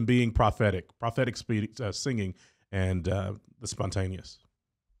spontaneous and being prophetic singing and the spontaneous.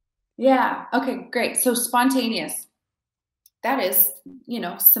 Yeah. Okay, great. So spontaneous, that is, you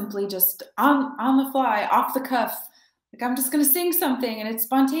know, simply just on the fly, off the cuff. Like I'm just going to sing something and it's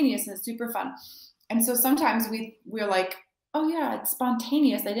spontaneous and it's super fun. And so sometimes we're like, oh yeah, it's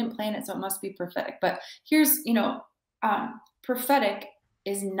spontaneous. I didn't plan it, so it must be prophetic. But here's, you know, prophetic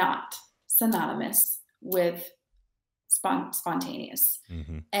is not synonymous with spontaneous.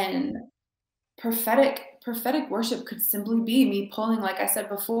 Mm-hmm. And prophetic worship could simply be me pulling, like I said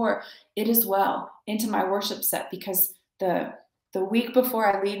before, it as well into my worship set, because the week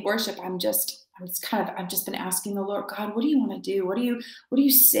before I lead worship, I've just been asking the Lord, God, what do you want to do? What are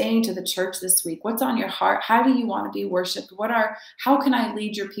you saying to the church this week? What's on your heart? How do you want to be worshiped? How can I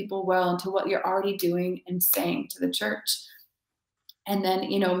lead your people well into what you're already doing and saying to the church? And then,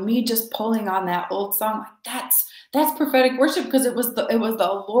 you know, me just pulling on that old song, like that's prophetic worship, because it was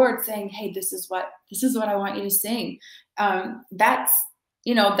the Lord saying, hey, this is what I want you to sing. That's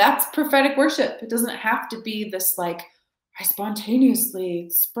prophetic worship. It doesn't have to be this like, I spontaneously,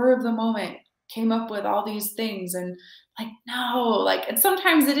 spur of the moment, came up with all these things, and like, no, like, and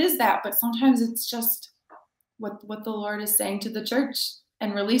sometimes it is that, but sometimes it's just what the Lord is saying to the church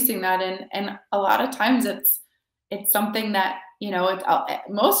and releasing that. And a lot of times it's something that, you know,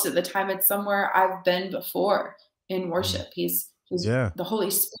 most of the time it's somewhere I've been before in worship. He's the Holy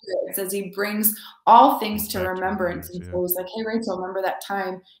Spirit says he brings all things to remembrance. And so he's like, hey, Rachel, remember that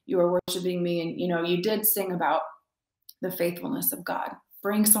time you were worshiping me and, you know, you did sing about the faithfulness of God.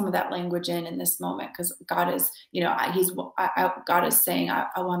 Bring some of that language in this moment, because God is, you know, God is saying, I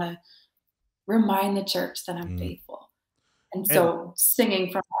want to remind the church that I'm faithful. And so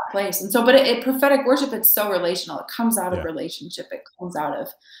singing from that place. And so, but prophetic worship, it's so relational. It comes out of relationship. It comes out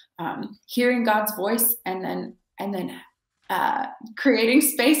of hearing God's voice and then creating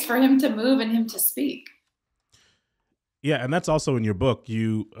space for him to move and him to speak. Yeah. And that's also in your book.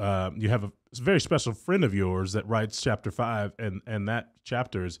 You have very special friend of yours that writes chapter 5, and that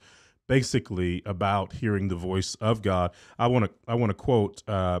chapter is basically about hearing the voice of God. I want to quote,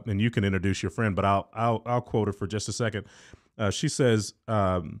 and you can introduce your friend, but I'll quote her for just a second. She says,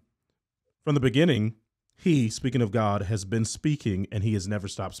 from the beginning, he, speaking of God, has been speaking, and he has never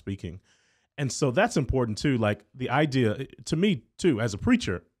stopped speaking. And so that's important too. Like the idea to me too, as a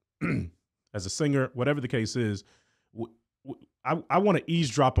preacher, as a singer, whatever the case is, I want to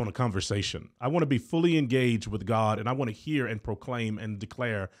eavesdrop on a conversation. I want to be fully engaged with God, and I want to hear and proclaim and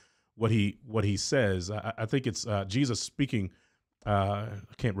declare what he says. I think it's Jesus speaking. I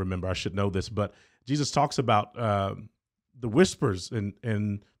can't remember. I should know this, but Jesus talks about the whispers,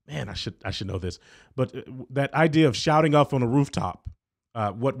 and man, I should know this. But that idea of shouting off on a rooftop,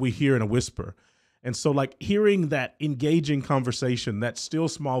 what we hear in a whisper. And so like hearing that engaging conversation, that still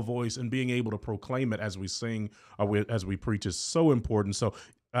small voice, and being able to proclaim it as we sing or as we preach is so important. So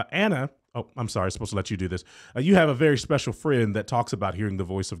Anna, oh, I'm sorry, I'm supposed to let you do this. You have a very special friend that talks about hearing the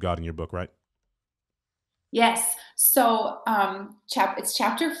voice of God in your book, right? Yes. So it's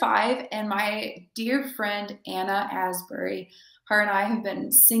chapter 5, and my dear friend Anna Asbury, her and I have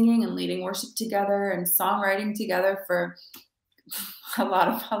been singing and leading worship together and songwriting together for a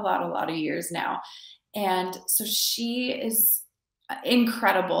lot of years now. And so she is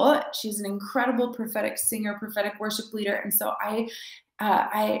incredible. She's an incredible prophetic singer, prophetic worship leader. And so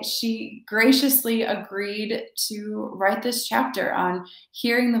she graciously agreed to write this chapter on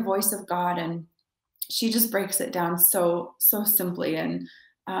hearing the voice of God. And she just breaks it down so simply. And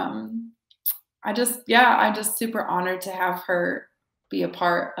I just super honored to have her be a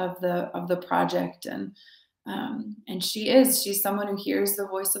part of the project. And she's someone who hears the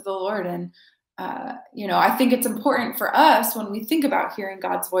voice of the Lord. And I think it's important for us when we think about hearing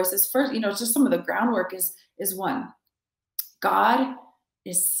God's voice is first, just some of the groundwork is one, God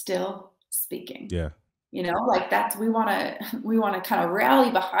is still speaking. Yeah. Like that's, we want to kind of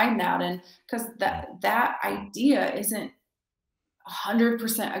rally behind that. And because that idea isn't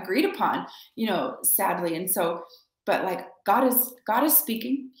 100% agreed upon, sadly. And so, but like God is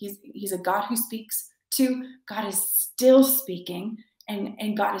speaking. He's a God who speaks. 2, God is still speaking,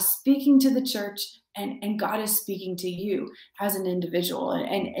 and God is speaking to the church, and God is speaking to you as an individual.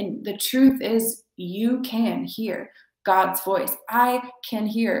 And the truth is, you can hear God's voice. I can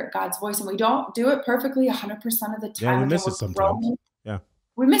hear God's voice, and we don't do it perfectly 100% of the time. Yeah, we miss it sometimes. Yeah,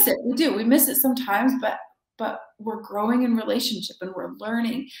 we miss it. We do. We miss it sometimes, but we're growing in relationship, and we're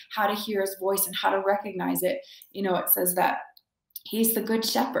learning how to hear his voice and how to recognize it. It says that he's the good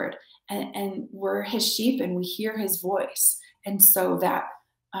shepherd, and we're his sheep, and we hear his voice. And so that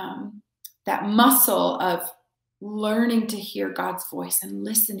muscle of learning to hear God's voice and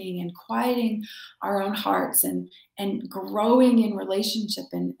listening and quieting our own hearts and growing in relationship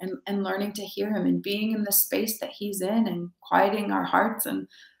and learning to hear him and being in the space that he's in and quieting our hearts. And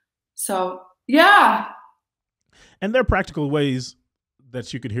so, yeah. And there are practical ways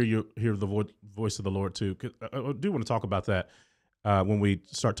that you could hear the voice of the Lord too. I do want to talk about that when we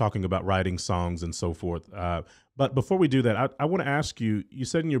start talking about writing songs and so forth. But before we do that, I want to ask you, you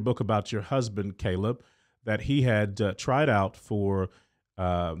said in your book about your husband, Caleb, that he had tried out for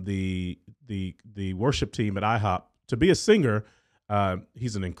the worship team at IHOP to be a singer.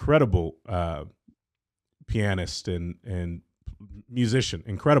 He's an incredible pianist and musician,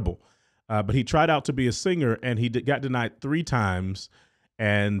 incredible. But he tried out to be a singer, and he got denied 3 times.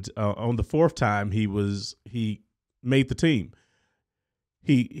 And on the 4th time, he made the team.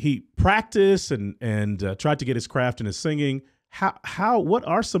 He practiced and tried to get his craft in his singing. What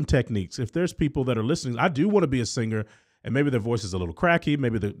are some techniques? If there's people that are listening, I do want to be a singer, and maybe their voice is a little cracky,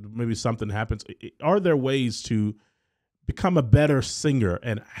 maybe something happens. Are there ways to become a better singer,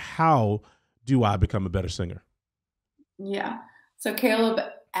 and how do I become a better singer? Yeah. So Caleb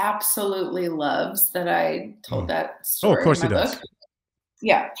absolutely loves that I told that story. Oh, of course in my he does. book.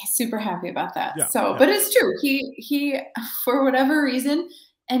 Yeah, he's super happy about that. Yeah, so, but it's true. He for whatever reason,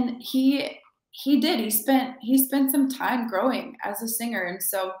 and he spent some time growing as a singer. And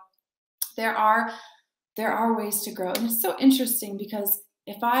so there are ways to grow. And it's so interesting because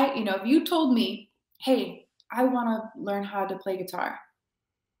if you told me, hey, I want to learn how to play guitar,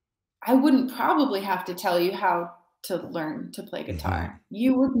 I wouldn't probably have to tell you how to learn to play guitar. Mm-hmm.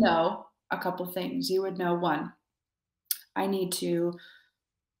 You would know a couple things. You would know, 1, I need to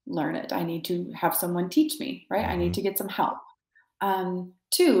learn it. I need to have someone teach me, right? Mm-hmm. I need to get some help.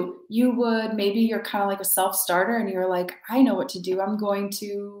 2, maybe you're kind of like a self-starter and you're like, I know what to do. I'm going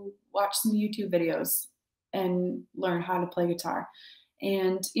to watch some YouTube videos and learn how to play guitar.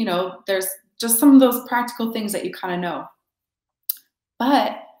 And, there's just some of those practical things that you kind of know.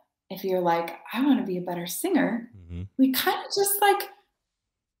 But if you're like, I want to be a better singer, Mm-hmm. we kind of just like,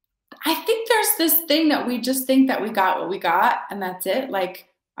 I think there's this thing that we just think that we got what we got and that's it. Like,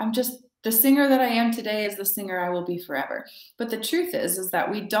 I'm just the singer that I am today is the singer I will be forever. But the truth is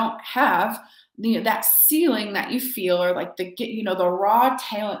that we don't have that ceiling that you feel, or like the raw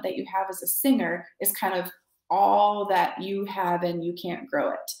talent that you have as a singer is kind of all that you have and you can't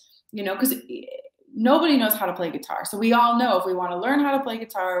grow it, because nobody knows how to play guitar. So we all know if we want to learn how to play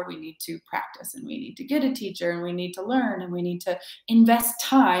guitar, we need to practice and we need to get a teacher and we need to learn and we need to invest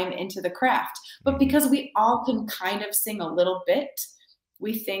time into the craft. But because we all can kind of sing a little bit,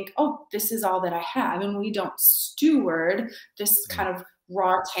 we think, oh, this is all that I have. And we don't steward this kind of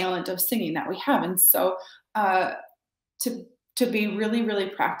raw talent of singing that we have. And so to be really, really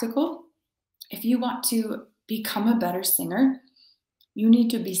practical, if you want to become a better singer, you need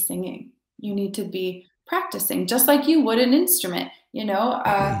to be singing. You need to be practicing just like you would an instrument.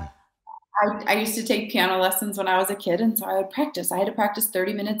 I used to take piano lessons when I was a kid, and so I would practice. I had to practice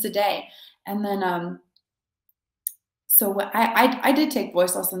 30 minutes a day. And then, so I did take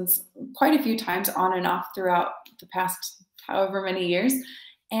voice lessons quite a few times on and off throughout the past however many years.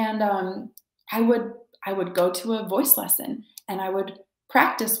 And I would go to a voice lesson and I would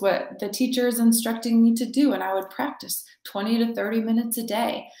practice what the teacher is instructing me to do. And I would practice 20 to 30 minutes a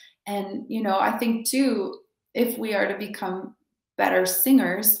day. And, I think too, if we are to become better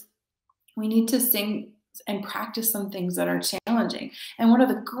singers, we need to sing and practice some things that are challenging. And one of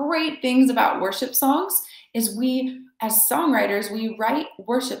the great things about worship songs is we, as songwriters, we write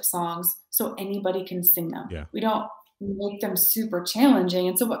worship songs so anybody can sing them. Yeah. We don't make them super challenging.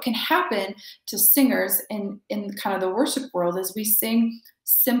 And so what can happen to singers in kind of the worship world is we sing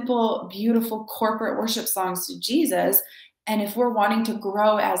simple, beautiful corporate worship songs to Jesus. And if we're wanting to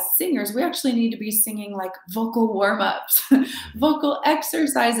grow as singers, we actually need to be singing like vocal warm-ups, vocal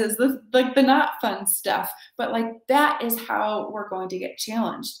exercises, like the not fun stuff. But like that is how we're going to get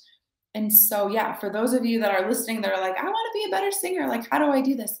challenged. And so, yeah, for those of you that are listening, that are like, I want to be a better singer. Like, how do I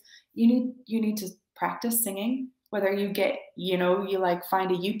do this? You need to practice singing, whether you get, you like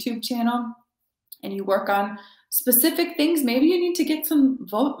find a YouTube channel and you work on specific things. Maybe you need to get some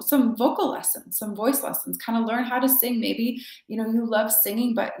vocal lessons, some voice lessons, kind of learn how to sing. Maybe, you love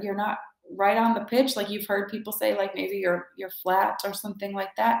singing, but you're not right on the pitch. Like you've heard people say, like maybe you're flat or something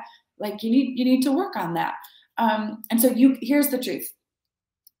like that. Like you need to work on that. And so here's the truth.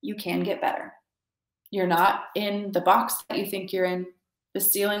 You can get better. You're not in the box that you think you're in. The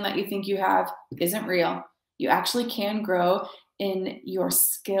ceiling that you think you have isn't real. You actually can grow in your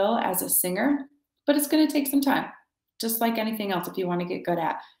skill as a singer, but it's going to take some time. Just like anything else, if you want to get good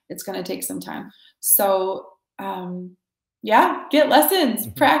at, it's going to take some time. So, get lessons,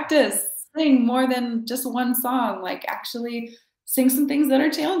 practice, sing more than just one song. Like actually sing some things that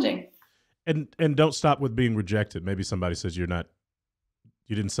are challenging. And don't stop with being rejected. Maybe somebody says you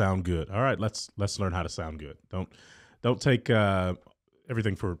didn't sound good. All right, let's learn how to sound good. Don't take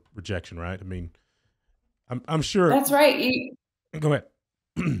everything for rejection, right? I mean, I'm sure. That's right. Go ahead.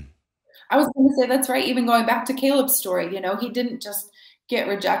 I was going to say that's right. Even going back to Caleb's story, he didn't just get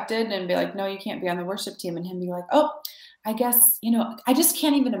rejected and be like, no, you can't be on the worship team, and him be like, oh, I guess, I just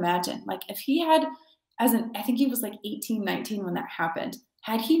can't even imagine. Like if he had, I think he was like 18, 19 when that happened.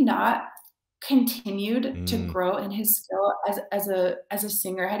 Had he not continued to grow in his skill as a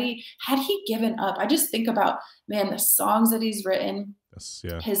singer, had he given up? I just think about, man, the songs that he's written,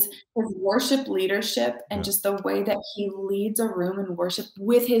 his worship leadership, and just the way that he leads a room in worship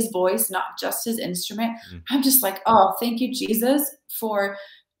with his voice, not just his instrument. I'm just like, oh, thank you, Jesus, for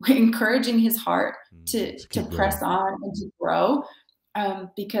encouraging his heart to press on and to grow.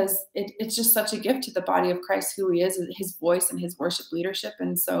 Because it's just such a gift to the body of Christ, who he is, his voice and his worship leadership.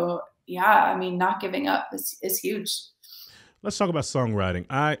 And so, I mean, not giving up is huge. Let's talk about songwriting.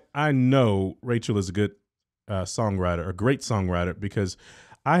 I know Rachel is a good songwriter, a great songwriter, because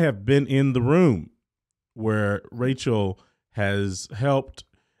I have been in the room where Rachel has helped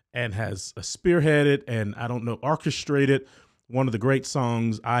and has spearheaded and orchestrated one of the great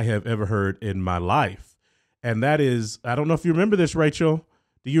songs I have ever heard in my life. And that is, I don't know if you remember this, Rachel.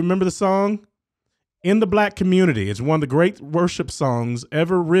 Do you remember the song? In the Black Community. It's one of the great worship songs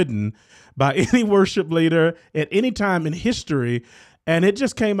ever written by any worship leader at any time in history. And it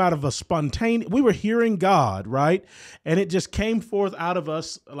just came out of a spontaneous, we were hearing God, right? And it just came forth out of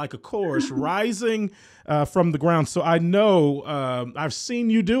us like a chorus rising from the ground. So I know I've seen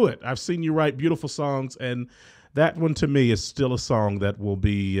you do it. I've seen you write beautiful songs. And that one to me is still a song that will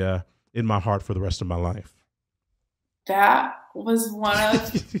be in my heart for the rest of my life. That was one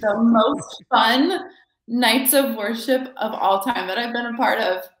of the most fun nights of worship of all time that I've been a part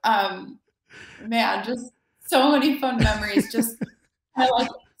of. Man, just so many fun memories. Just kind of like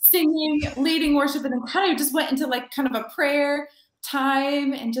singing, leading worship, and then kind of just went into like kind of a prayer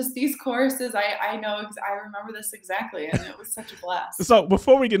time and just these choruses. I know, I remember this exactly, and it was such a blast. So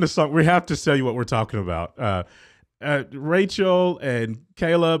before we get into song, we have to tell you what we're talking about. Rachel and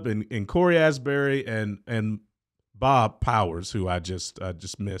Caleb and Corey Asbury and Bob Powers, who I just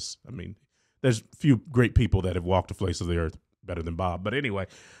miss. I mean, there's few great people that have walked the face of the earth better than Bob. But anyway,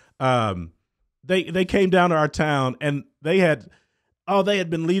 they came down to our town, and they had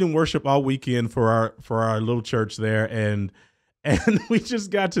been leading worship all weekend for our little church there, and we just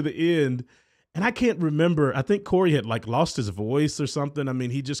got to the end, and I can't remember. I think Corey had like lost his voice or something. I mean,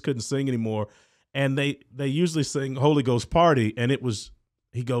 he just couldn't sing anymore. And they usually sing Holy Ghost Party, and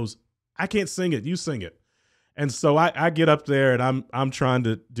he goes, I can't sing it, you sing it. And so I get up there, and I'm trying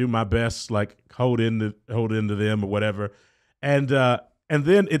to do my best, like hold into them or whatever. And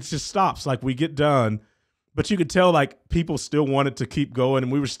then it just stops. Like we get done, but you could tell like people still wanted to keep going,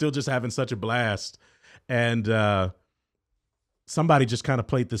 and we were still just having such a blast. And somebody just kind of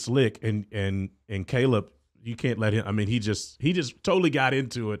played this lick, and Caleb, you can't let him. I mean, he just totally got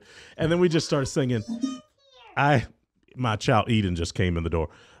into it, and then we just started singing. My child Eden just came in the door,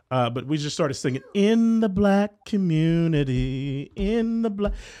 but we just started singing in the Black community,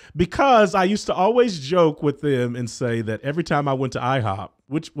 because I used to always joke with them and say that every time I went to IHOP,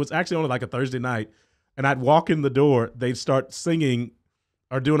 which was actually only like a Thursday night, and I'd walk in the door, they'd start singing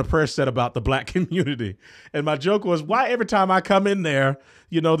or doing a prayer set about the Black community. And my joke was, why every time I come in there,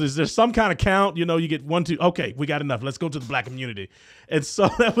 there's some kind of count, you get 1, 2, okay, we got enough. Let's go to the Black community. And so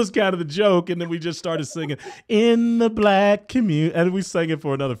that was kind of the joke. And then we just started singing in the Black community. And we sang it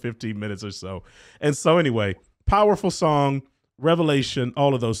for another 15 minutes or so. And so anyway, powerful song, revelation,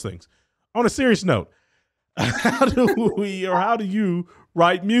 all of those things. On a serious note, how do you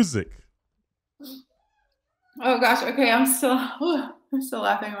write music? Oh gosh. Okay. I'm still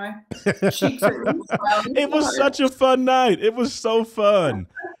laughing. My cheeks are really swelling. It was such a fun night. It was so fun.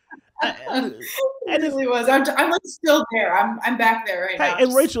 It really was. I'm like still there. I'm back there right now.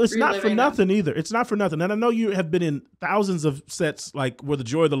 And Rachel, it's not for nothing either. It's not for nothing. And I know you have been in thousands of sets, like where the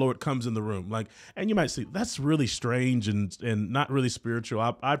joy of the Lord comes in the room. Like, and you might say that's really strange and not really spiritual.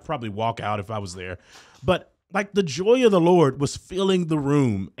 I'd probably walk out if I was there. But like the joy of the Lord was filling the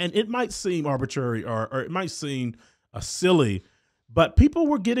room, and it might seem arbitrary or it might seem silly, but people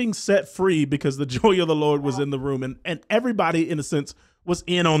were getting set free because the joy of the Lord was in the room, and everybody, in a sense, was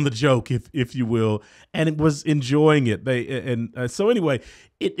in on the joke, if you will, and it was enjoying it. So anyway,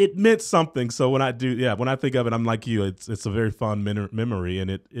 it meant something. So when I think of it, I'm like you. It's a very fond memory,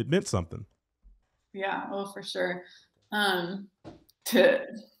 and it meant something. Yeah, oh for sure.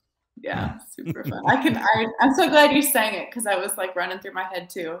 Yeah, super fun. I'm so glad you sang it because I was like running through my head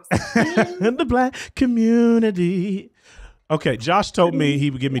too. In the Black community. Okay, Josh told me he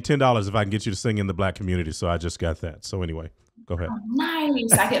would give me $10 if I can get you to sing in the Black community, so I just got that. So anyway, go ahead. Oh,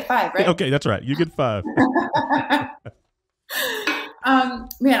 nice. I get 5, right? Okay, that's right. You get 5.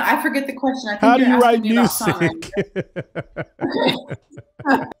 Man, I forget the question. I think how do you write music?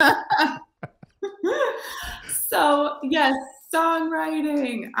 So yes,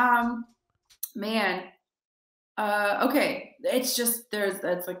 songwriting. Man. Okay. That's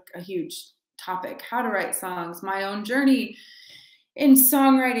like a huge topic. How to write songs, my own journey in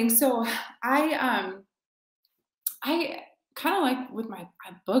songwriting. So I kind of like with my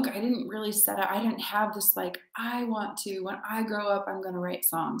book, I didn't really set out, I didn't have this like, I want to, when I grow up, I'm going to write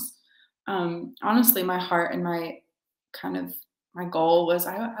songs. Honestly, my heart and my goal was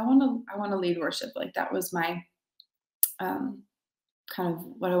I want to lead worship. Like that was my kind of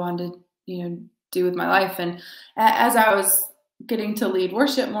what I wanted to, do with my life. And as I was getting to lead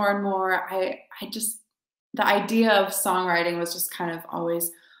worship more and more, the idea of songwriting was just kind of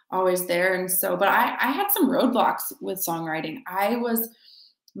always there. And so, but I had some roadblocks with songwriting. I was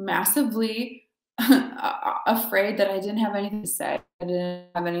massively afraid that I didn't have anything to say. I didn't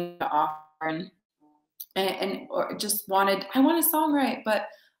have anything to offer, or just I want to songwrite, but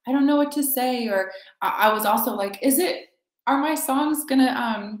I don't know what to say. Or I was also like, are my songs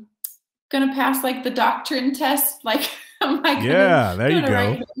gonna pass like the doctrine test? Like, am I gonna, there you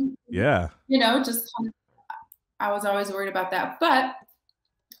go. Yeah. Just I was always worried about that. But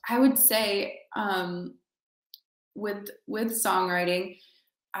I would say with songwriting,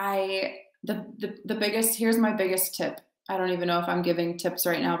 here's my biggest tip. I don't even know if I'm giving tips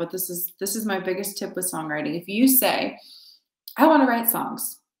right now, but this is my biggest tip with songwriting. If you say, I want to write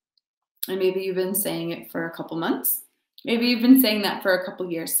songs, and maybe you've been saying it for a couple months, Maybe you've been saying that for a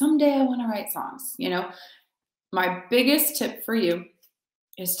couple years. Someday I want to write songs. My biggest tip for you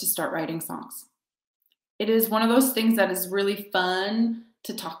is to start writing songs. It is one of those things that is really fun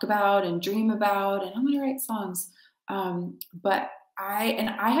to talk about and dream about, and I'm going to write songs. But I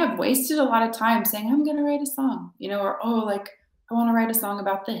have wasted a lot of time saying I'm going to write a song, or like I want to write a song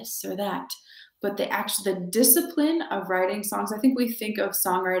about this or that. But the discipline of writing songs, I think we think of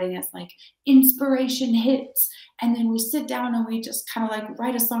songwriting as like inspiration hits, and then we sit down and we just kind of like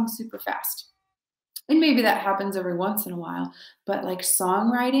write a song super fast. And maybe that happens every once in a while, but like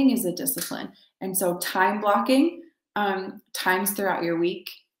songwriting is a discipline. And so time blocking, times throughout your week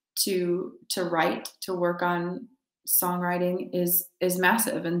to write, to work on songwriting is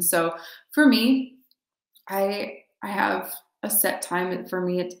massive. And so for me, I have a set time. For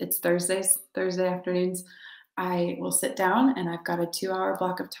me, it's Thursday afternoons. I will sit down and I've got a 2-hour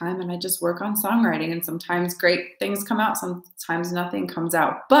block of time and I just work on songwriting. And sometimes great things come out, sometimes nothing comes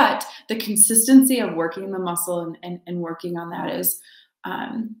out. But the consistency of working the muscle and working on that is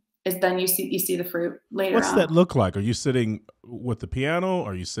then you see the fruit later on. What's that look like? Are you sitting with the piano?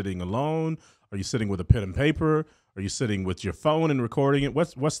 Are you sitting alone? Are you sitting with a pen and paper? Are you sitting with your phone and recording it?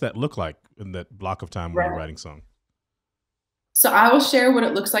 What's that look like in that block of time when you're writing song? So I will share what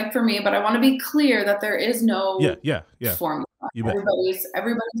it looks like for me, but I want to be clear that there is no formula. Everybody's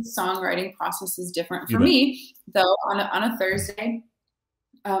songwriting process is different. For me, though, on a Thursday,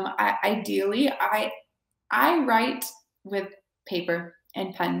 ideally I write with paper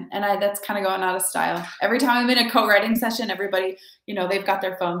and pen, and that's kind of going out of style. Every time I'm in a co-writing session, everybody, they've got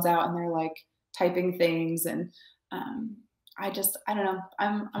their phones out and they're like typing things, and I don't know.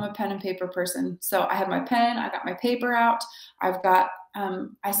 I'm a pen and paper person. So I have my pen, I got my paper out. I've got,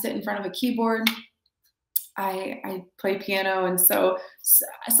 I sit in front of a keyboard. I play piano. And so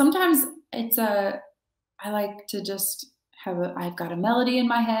sometimes I like to just I've got a melody in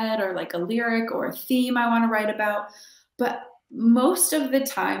my head or like a lyric or a theme I want to write about. But most of the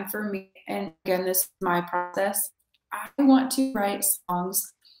time for me, and again, this is my process, I want to write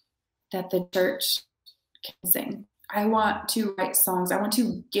songs that the church can sing. I want to write songs. I want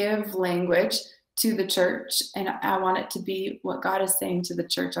to give language to the church, and I want it to be what God is saying to the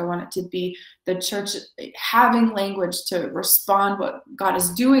church. I want it to be the church having language to respond what God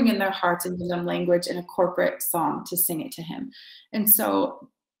is doing in their hearts and give them language in a corporate song to sing it to him. And so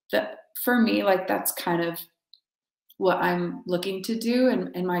for me, like that's kind of what I'm looking to do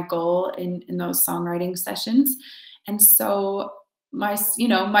and my goal in those songwriting sessions. And so my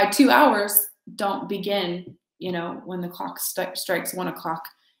 2 hours don't begin when the clock strikes 1 o'clock.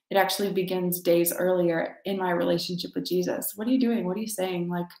 It actually begins days earlier in my relationship with Jesus. What are you doing? What are you saying?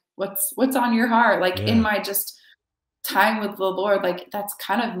 Like, what's on your heart? Like in my just time with the Lord, like that's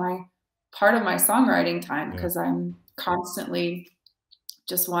kind of my part of my songwriting time, because I'm constantly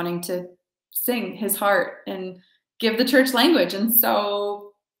just wanting to sing his heart and give the church language. And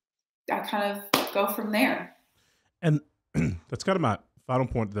so I kind of go from there. And that's kind of my final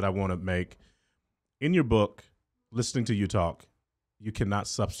point that I want to make. In your book, Listening to You Talk, you cannot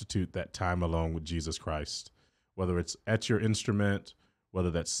substitute that time alone with Jesus Christ, whether it's at your instrument, whether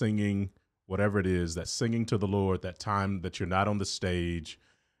that's singing, whatever it is, that singing to the Lord, that time that you're not on the stage.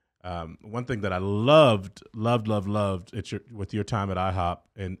 One thing that I loved with your time at IHOP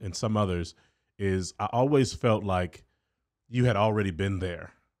and some others is I always felt like you had already been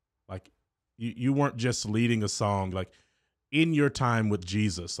there. Like you weren't just leading a song, like in your time with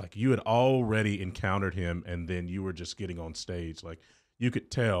Jesus, like you had already encountered him, and then you were just getting on stage. Like you could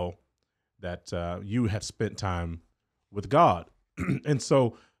tell that you had spent time with God. And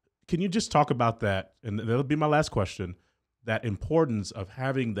so can you just talk about that? And that'll be my last question, that importance of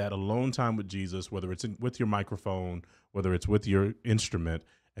having that alone time with Jesus, whether it's with your microphone, whether it's with your instrument,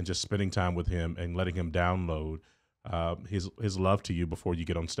 and just spending time with him and letting him download his love to you before you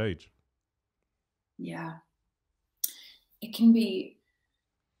get on stage. Yeah. It can be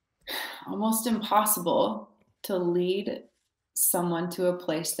almost impossible to lead someone to a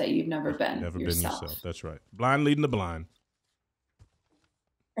place that you've never been yourself. That's right. Blind leading the blind.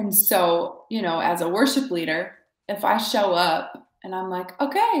 And so, as a worship leader, if I show up and I'm like,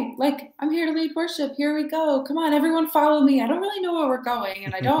 okay, like I'm here to lead worship. Here we go. Come on, everyone follow me. I don't really know where we're going,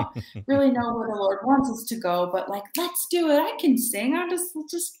 and I don't really know where the Lord wants us to go, but like, let's do it. I can sing.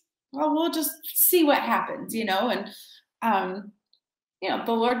 We'll just see what happens, and the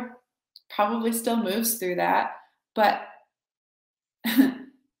Lord probably still moves through that, but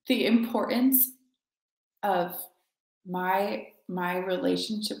the importance of my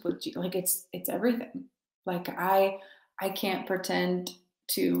relationship with Jesus, like it's everything. Like I can't pretend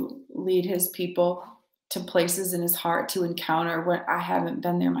to lead his people to places in his heart to encounter what I haven't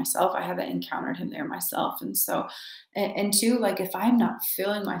been there myself. I haven't encountered him there myself. And so, and two, like if I'm not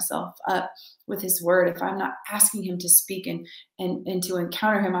filling myself up with his word, if I'm not asking him to speak and to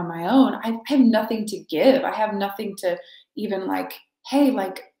encounter him on my own, I have nothing to give. I have nothing to even like, hey,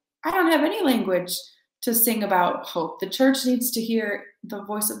 like I don't have any language to sing about hope. The church needs to hear the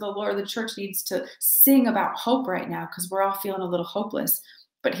voice of the Lord. The church needs to sing about hope right now because we're all feeling a little hopeless.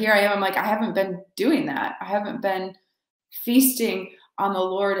 But here I am, I'm like, I haven't been doing that. I haven't been feasting on the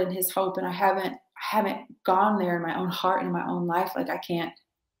Lord and his hope. And I haven't gone there in my own heart and in my own life. Like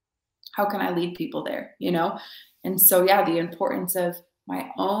how can I lead people there, you know? And so, yeah, the importance of my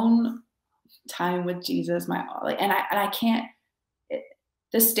own time with Jesus, I can't,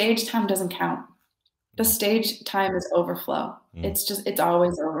 the stage time doesn't count. The stage time is overflow. It's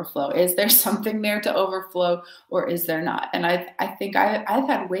always overflow. Is there something there to overflow or is there not? And I think I've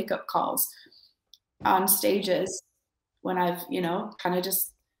had wake up calls on stages when I've, kind of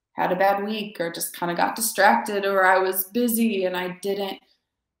just had a bad week or just kind of got distracted or I was busy and I didn't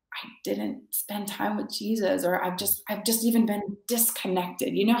spend time with Jesus, or I've just even been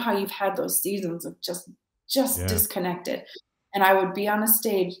disconnected. You know how you've had those seasons of just disconnected. And I would be on a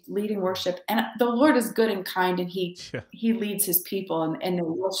stage leading worship, and the Lord is good and kind, and he leads his people in their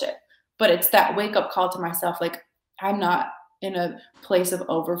worship. But it's that wake up call to myself, like I'm not in a place of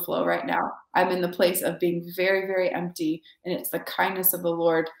overflow right now. I'm in the place of being very, very empty, and it's the kindness of the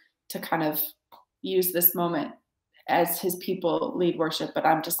Lord to kind of use this moment as his people lead worship, but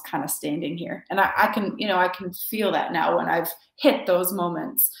I'm just kind of standing here. And I can feel that now when I've hit those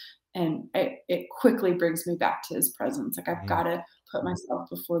moments. And it quickly brings me back to his presence. Like I've got to put myself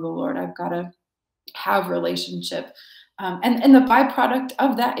before the Lord. I've got to have relationship. And the byproduct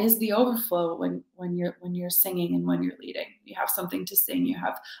of that is the overflow when you're singing and when you're leading. You have something to sing. You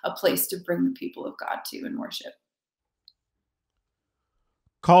have a place to bring the people of God to in worship.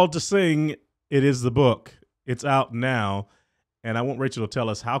 Called to Sing, it is the book. It's out now. And I want Rachel to tell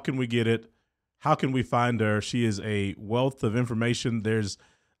us, how can we get it? How can we find her? She is a wealth of information. There's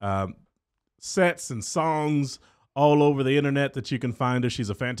sets and songs all over the internet that you can find her.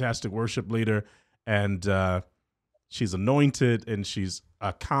 She's a fantastic worship leader, and she's anointed, and she's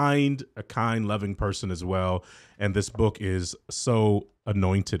a kind, loving person as well. And this book is so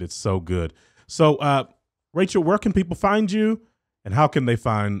anointed. It's so good. So, Rachel, where can people find you, and how can they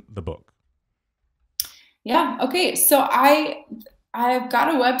find the book? Yeah. Okay. So I've got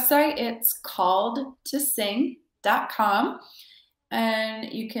a website. It's calledtosing.com.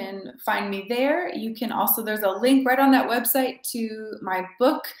 And you can find me there. You can also, there's a link right on that website to my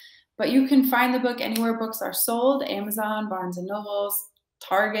book, but you can find the book anywhere books are sold: Amazon, Barnes and Nobles,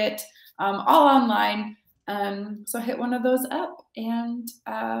 Target, all online. So hit one of those up, and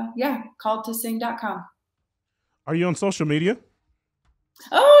calledtosing.com. Are you on social media?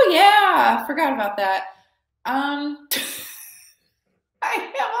 Oh yeah, I forgot about that. I am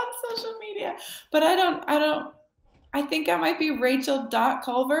on social media, but I think I might be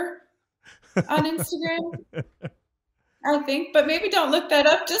Rachel.Culver on Instagram. I think, but maybe don't look that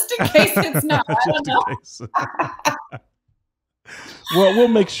up just in case it's not. I don't know. Well, we'll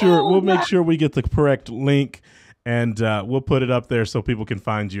make sure we get the correct link, and we'll put it up there so people can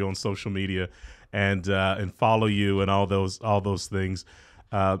find you on social media and follow you and all those things.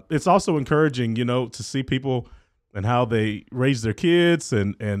 It's also encouraging, to see people and how they raise their kids,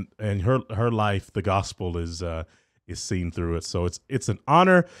 and her life. The gospel is seen through it. So it's an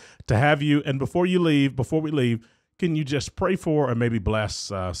honor to have you. And before we leave, can you just pray for or maybe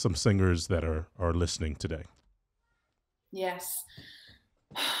bless some singers that are listening today? Yes.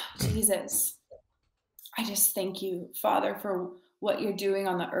 Jesus, I just thank you, Father, for what you're doing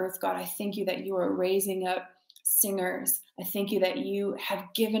on the earth, God. I thank you that you are raising up singers. I thank you that you have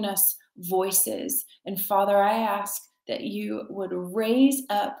given us voices. And Father, I ask that you would raise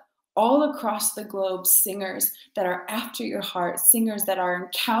up all across the globe singers that are after your heart, singers that are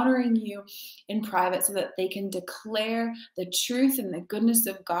encountering you in private so that they can declare the truth and the goodness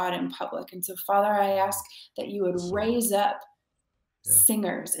of God in public. And so, Father, I ask that you would raise up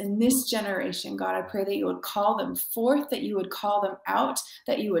singers in this generation. God, I pray that you would call them forth, that you would call them out,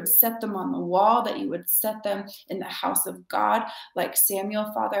 that you would set them on the wall, that you would set them in the house of God like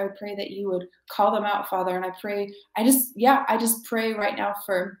Samuel. Father, I pray that you would call them out, Father. And I just pray right now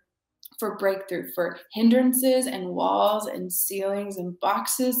for breakthrough, for hindrances and walls and ceilings and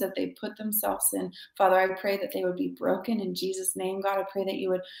boxes that they put themselves in. Father, I pray that they would be broken in Jesus' name. God, I pray that you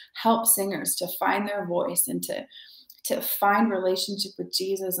would help singers to find their voice and to find relationship with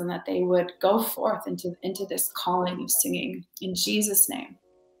Jesus, and that they would go forth into this calling of singing in Jesus' name.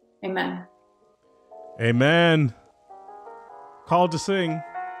 Amen. Amen. Called to Sing.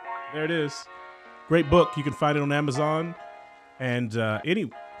 There it is. Great book. You can find it on Amazon and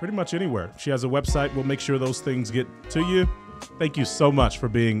pretty much anywhere. She has a website. We'll make sure those things get to you. Thank you so much for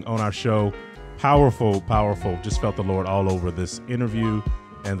being on our show. Powerful, powerful. Just felt the Lord all over this interview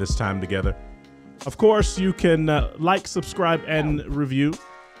and this time together. Of course, you can like, subscribe, and review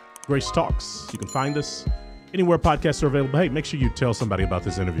Grace Talks. You can find us anywhere podcasts are available. Hey, make sure you tell somebody about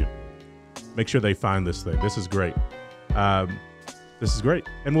this interview. Make sure they find this thing. This is great. This is great.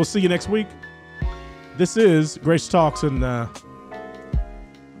 And we'll see you next week. This is Grace Talks, and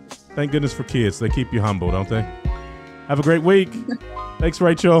thank goodness for kids. They keep you humble, don't they? Have a great week. Thanks,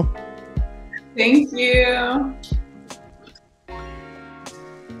 Rachel. Thank you.